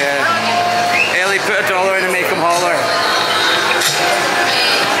 Yeah. Ellie put $1 in and make them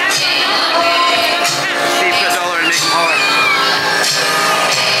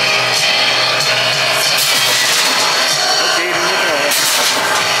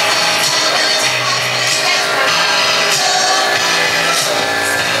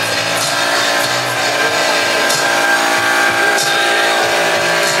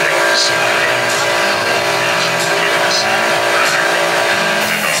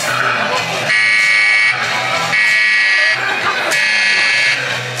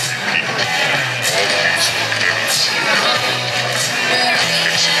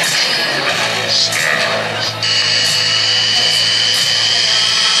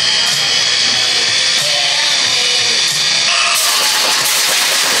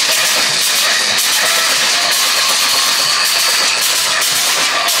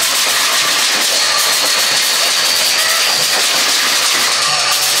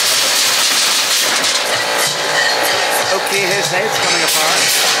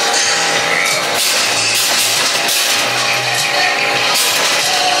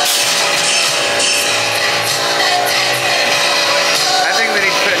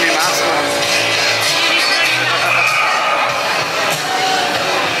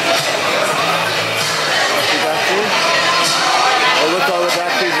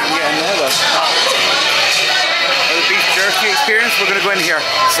we're going to go in here.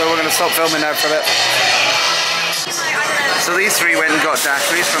 So we're going to stop filming now for a bit. So these three went and got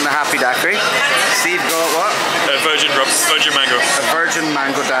daiquiris from the Happy Daiquiri. Steve got what? Virgin mango. A virgin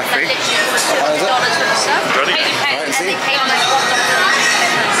mango daiquiri. What is it? Ready? Right, and see.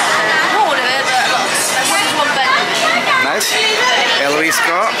 Nice. Eloise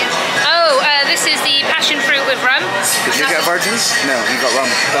got? Oh, this is the passion fruit with rum. Did you get a virgin? No, you got rum.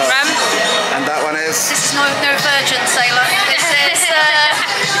 Rum. And that one is? This is no virgin, sailor. This is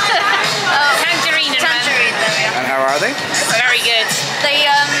tangerine and rum. Tangerine, there we are. And how are they? Very good. They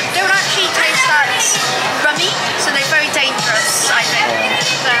don't actually taste that rummy, so they're very dangerous, I think.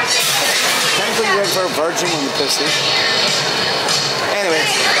 So, Can't believe you went for a virgin on the pussy. Anyway,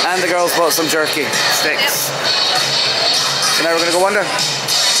 and the girls bought some jerky sticks. So now we're gonna go wander.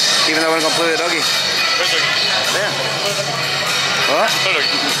 Even though we're gonna play the doggy. There. What?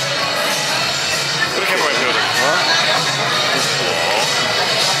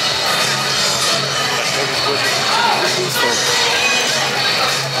 Peaceful.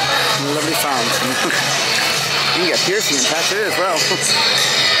 Lovely sounds. You can get piercing and tattoo as well.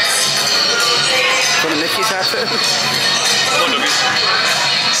 Want a Mickey tattoo?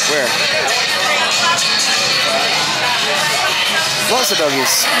 Where? Lots of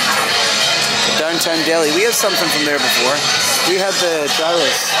doggies. Downtown Delhi. We had something from there before. We had the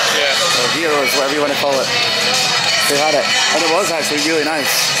gyros. Yeah. Or gyros, whatever you want to call it. They had it. And it was actually really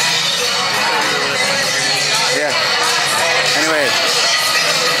nice. Yeah. Anyway.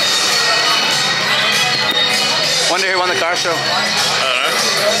 Wonder who won the car show. I don't know.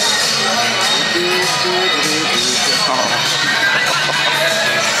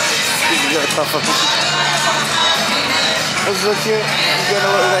 You got a tough one. That's so cute. You're getting a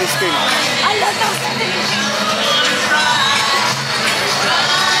little ice cream. I love that.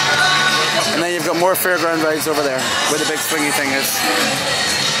 And then you've got more fairground rides over there, where the big swingy thing is.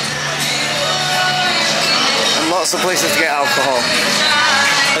 And lots of places to get alcohol.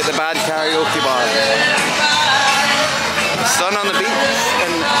 Like the bad karaoke bar. Sun on the beach and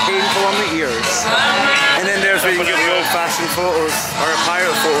painful on the ears. And then there's where you can get the old-fashioned photos, or a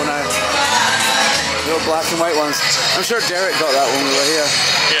pirate photo now. The old black and white ones. I'm sure Derek got that when we were here.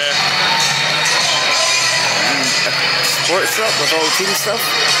 Yeah. Sports shop with all the team stuff,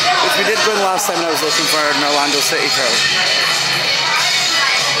 which we did go in last time when I was looking for an Orlando City crowd.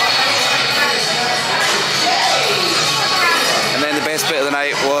 And then the best bit of the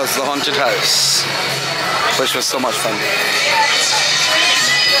night was the haunted house, which was so much fun.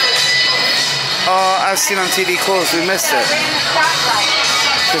 Oh, I've seen on TV closed, we missed it.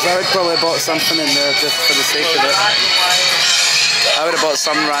 Because I would probably have bought something in there just for the sake of it. I would have bought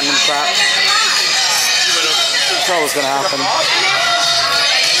some random crap. It's always going to happen.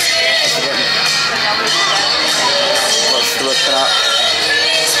 What's the looking at?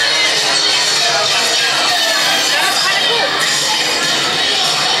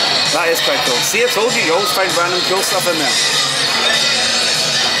 That is quite cool. See, I told you, you always find random cool stuff in there.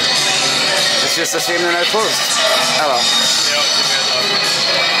 It's just a shame they're now closed. Hello.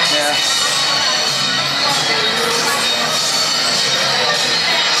 Yeah.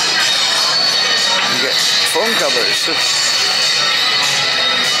 You get phone covers.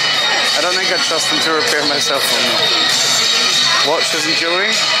 I don't think I'd trust them to repair my cell phone. Watches and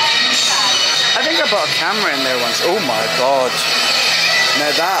jewellery. I think I bought a camera in there once. Oh my god.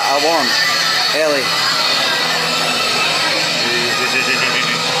 Now that I want. Ellie.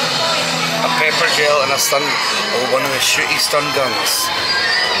 A pepper gel and a stun. Oh, one of the shooty stun guns.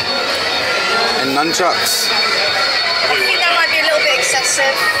 And nunchucks. I think that might be a little bit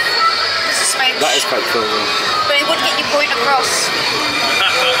excessive. Just a smidge. That is quite cool though. But it would get your point across.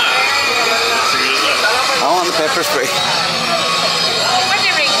 I want the pepper spray. I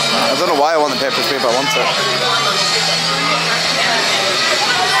don't know why I want the pepper spray, but I want it.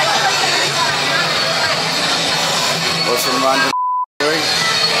 Or some random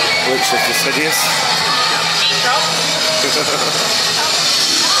which is fastidious.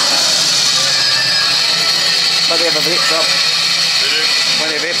 But they have a vape shop. They do.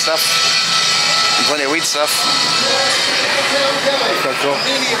 Plenty of vape stuff. And plenty of weed stuff. Quite cool.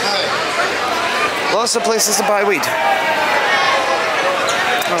 Lots of places to buy weed.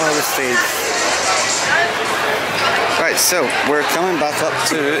 Oh, the stage. Right, so we're coming back up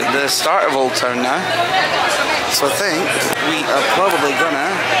to the start of Old Town now. So I think we are probably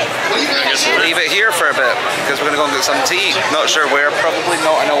gonna leave it here for a bit because we're gonna go and get something to eat. Not sure where, probably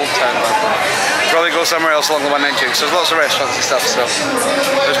not in Old Town though. Probably go somewhere else along the 192 because there's lots of restaurants and stuff, so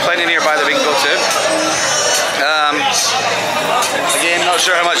there's plenty nearby that we can go to. Again, not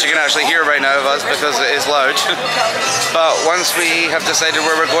sure how much you can actually hear right now of us because it is loud. But once we have decided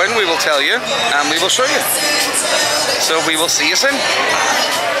where we're going, we will tell you and we will show you. So we will see you soon.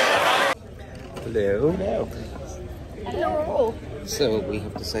 Hello. Hello. So we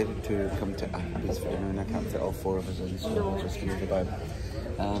have decided to come to Applebee's for dinner, and I can't fit all 4 of us in, so we'll just leave about.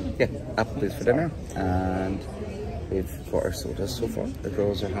 Yeah, Applebee's for dinner, and we've got our sodas so far. The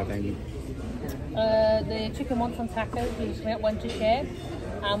girls are having the chicken wonton tacos, we just got one to share,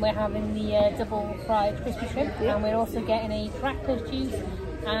 and we're having the double fried crispy shrimp, and we're also getting a crackers juice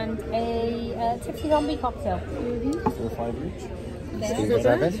and a tipsy zombie cocktail. For 5 each.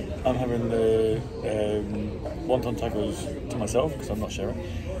 I'm having the wonton tacos to myself because I'm not sharing,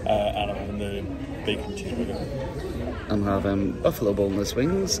 and I'm having the bacon cheeseburger. I'm having buffalo boneless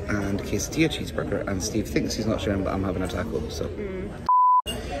wings and quesadilla cheeseburger, and Steve thinks he's not sharing, but I'm having a taco, so.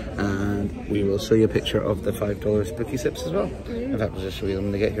 And we will show you a picture of the $5 spooky sips as well. In fact, we'll just show you them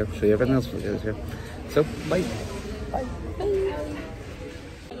when they get here, show you everything else when they get here. So, bye. Bye.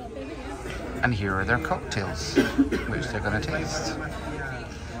 And here are their cocktails, which they're going to taste.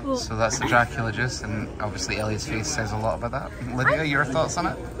 So that's the Dracula juice, and obviously Ellie's face says a lot about that. Lydia, your thoughts on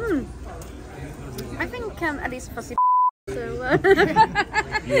it? I think Ellie's fussy. So, And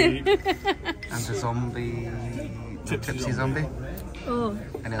the zombie, the tipsy zombie. Oh.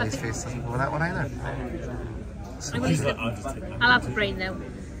 And Ellie's face doesn't go with that one either. So, I'll have to brain though.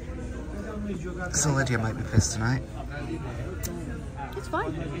 So Lydia might be pissed tonight. it's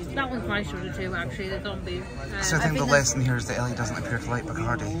fine. That one's my soda too, actually, the zombie. So I think the lesson here is that Ellie doesn't appear to like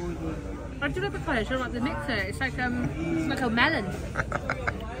Bacardi. I do like Bacardi, I don't like the mixer. It's like a melon.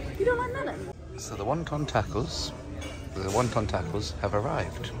 You don't like melon? So the wonton tacos have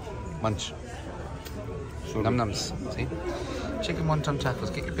arrived. Munch. Num nums. See? Chicken wonton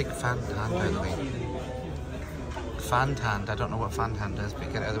tacos. Get your big fan hand out of the way. Fan hand. I don't know what fan hand is,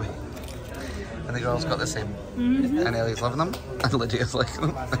 but get it out of the way. And the girls got the same. And Ellie's loving them, and Lydia's liking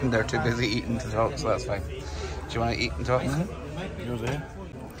them, and they're too busy eating to talk, so that's fine. Do you want to eat and talk now?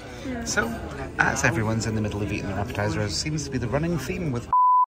 So, as everyone's in the middle of eating their appetizer, it seems to be the running theme with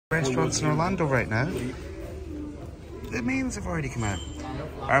restaurants in Orlando right now. The mains have already come out.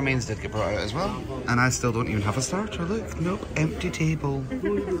 Our mains did get brought out as well, and I still don't even have a starter. Look, nope, empty table.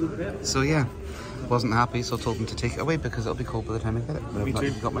 So yeah, wasn't happy, so told them to take it away because it'll be cold by the time I get it. But I've not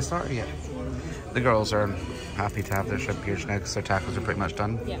even got my starter yet. The girls are happy to have their shrimp pierced now because their tacos are pretty much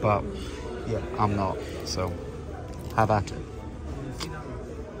done. Yeah. But yeah, I'm not, so have at it.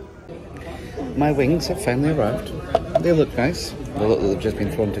 My wings have finally arrived. They look nice. They look like they've just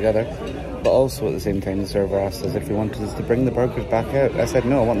been thrown together. But also at the same time, the server asked us if we wanted us to bring the burgers back out. I said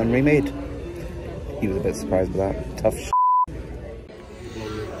no, I want them remade. He was a bit surprised by that. Tough shit.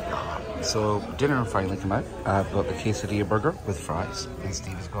 So dinner finally came out. I've got the quesadilla burger with fries, and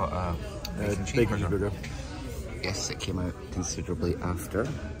Steve has got a bacon cheeseburger. Yes, it came out considerably after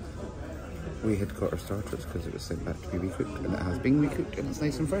we had got our starters because it was sent back to be recooked, and it has been recooked, and it's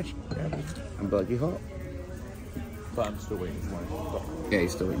nice and fresh and bloody hot. But I'm still waiting for mine. Yeah,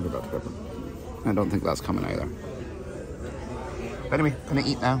 he's still waiting for Dr. Pepper. I don't think that's coming either. But anyway, gonna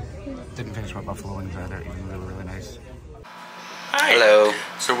eat now. Didn't finish my buffalo wings either, even really, really nice. Hi. Hello.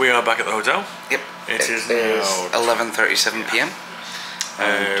 So we are back at the hotel. Yep. It is now 11:37 PM.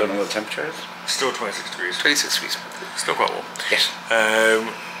 Don't know what the temperature is. Still 26 degrees. 26 degrees. Still quite warm. Yes.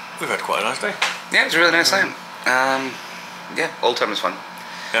 We've had quite a nice day. Yeah, it was a really nice time. Yeah, all time was fun.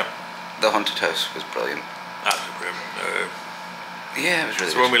 Yep. The haunted house was brilliant. Absolutely brilliant. Yeah, it was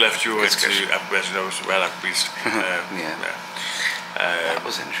really So good. when we left, you went to Applebee's, you know, we had Applebee's. That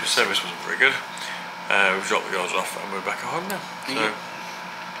was The interesting. service wasn't very good. We've dropped the girls off and we're back at home now. So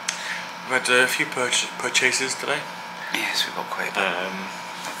we've had a few purchases today. Yes, we got quite a bit of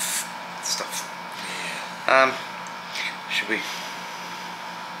stuff. Should we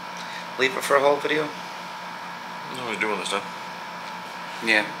leave it for a whole video? No, we do all this stuff.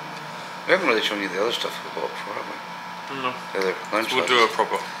 Yeah. We haven't really shown you the other stuff we bought before, have we? No. The other lunch So we'll do a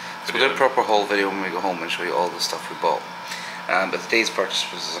proper So we'll do a proper haul video when we go home and show you all the stuff we bought. But today's purchase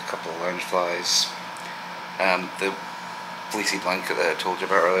was a couple of lounge flies, the fleecy blanket that I told you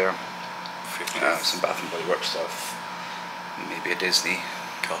about earlier, some Bath and Body Works stuff, maybe a Disney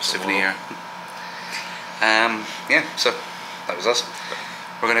souvenir. Yeah, so that was us.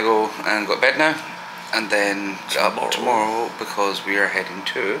 We're going to go and go to bed now, and then get up tomorrow because we are heading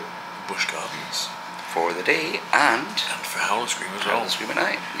to Busch Gardens for the day and for Halloween as well. Halloween at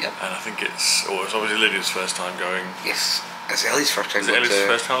night. Yep. And I think it's obviously Lydia's first time going. Yes, it's Ellie's first time. Is it Ellie's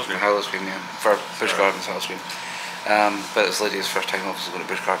first Halloween? Halloween, yeah, for Busch Gardens Halloween. But it's Lydia's first time obviously going to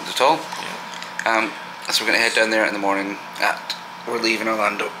Busch Gardens at all. Yeah. So we're going to head down there in the morning we're leaving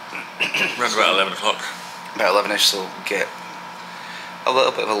Orlando. Around about 11 o'clock. About 11ish, so get a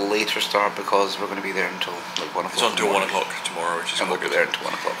little bit of a later start because we're going to be there until like 1 o'clock. It's on until 1 o'clock tomorrow, which is and we'll be there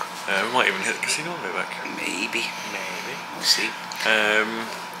until 1 o'clock. We might even hit the casino on the way back. Maybe. We'll see.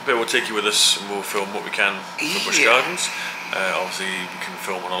 But we'll take you with us and we'll film what we can for Busch Gardens. Obviously we can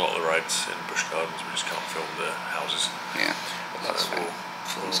film on a lot of the rides in Busch Gardens, we just can't film the houses. Yeah, but that's fine.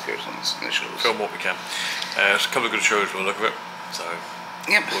 Film scares on the shows. Film what we can. There's a couple of good shows we'll look at it. So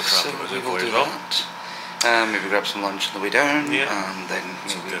yep, we'll try and put those in for you as well. Maybe grab some lunch on the way down, and then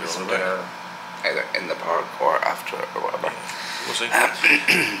maybe some dinner either in the park or after or whatever. We'll see.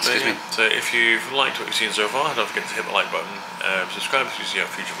 Excuse me. So if you've liked what you've seen so far, don't forget to hit the like button, subscribe if you see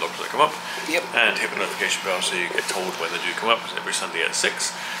our future vlogs that come up, and hit the notification bell so you get told when they do come up. It's every Sunday at 6.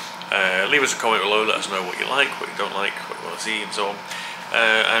 Leave us a comment below, let us know what you like, what you don't like, what you want to see, and so on.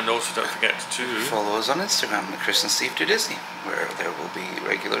 And also don't forget to follow us on Instagram at Chris and Steve Do Disney, where there will be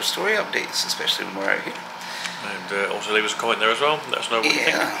regular story updates, especially when we're out here. And also leave us a comment there as well, let us know what you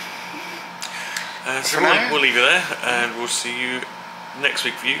think. So we'll leave you there, and we'll see you next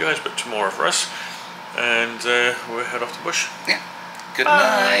week for you guys, but tomorrow for us. And we'll head off to Busch. Yeah. Good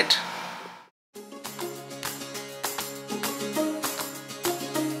night.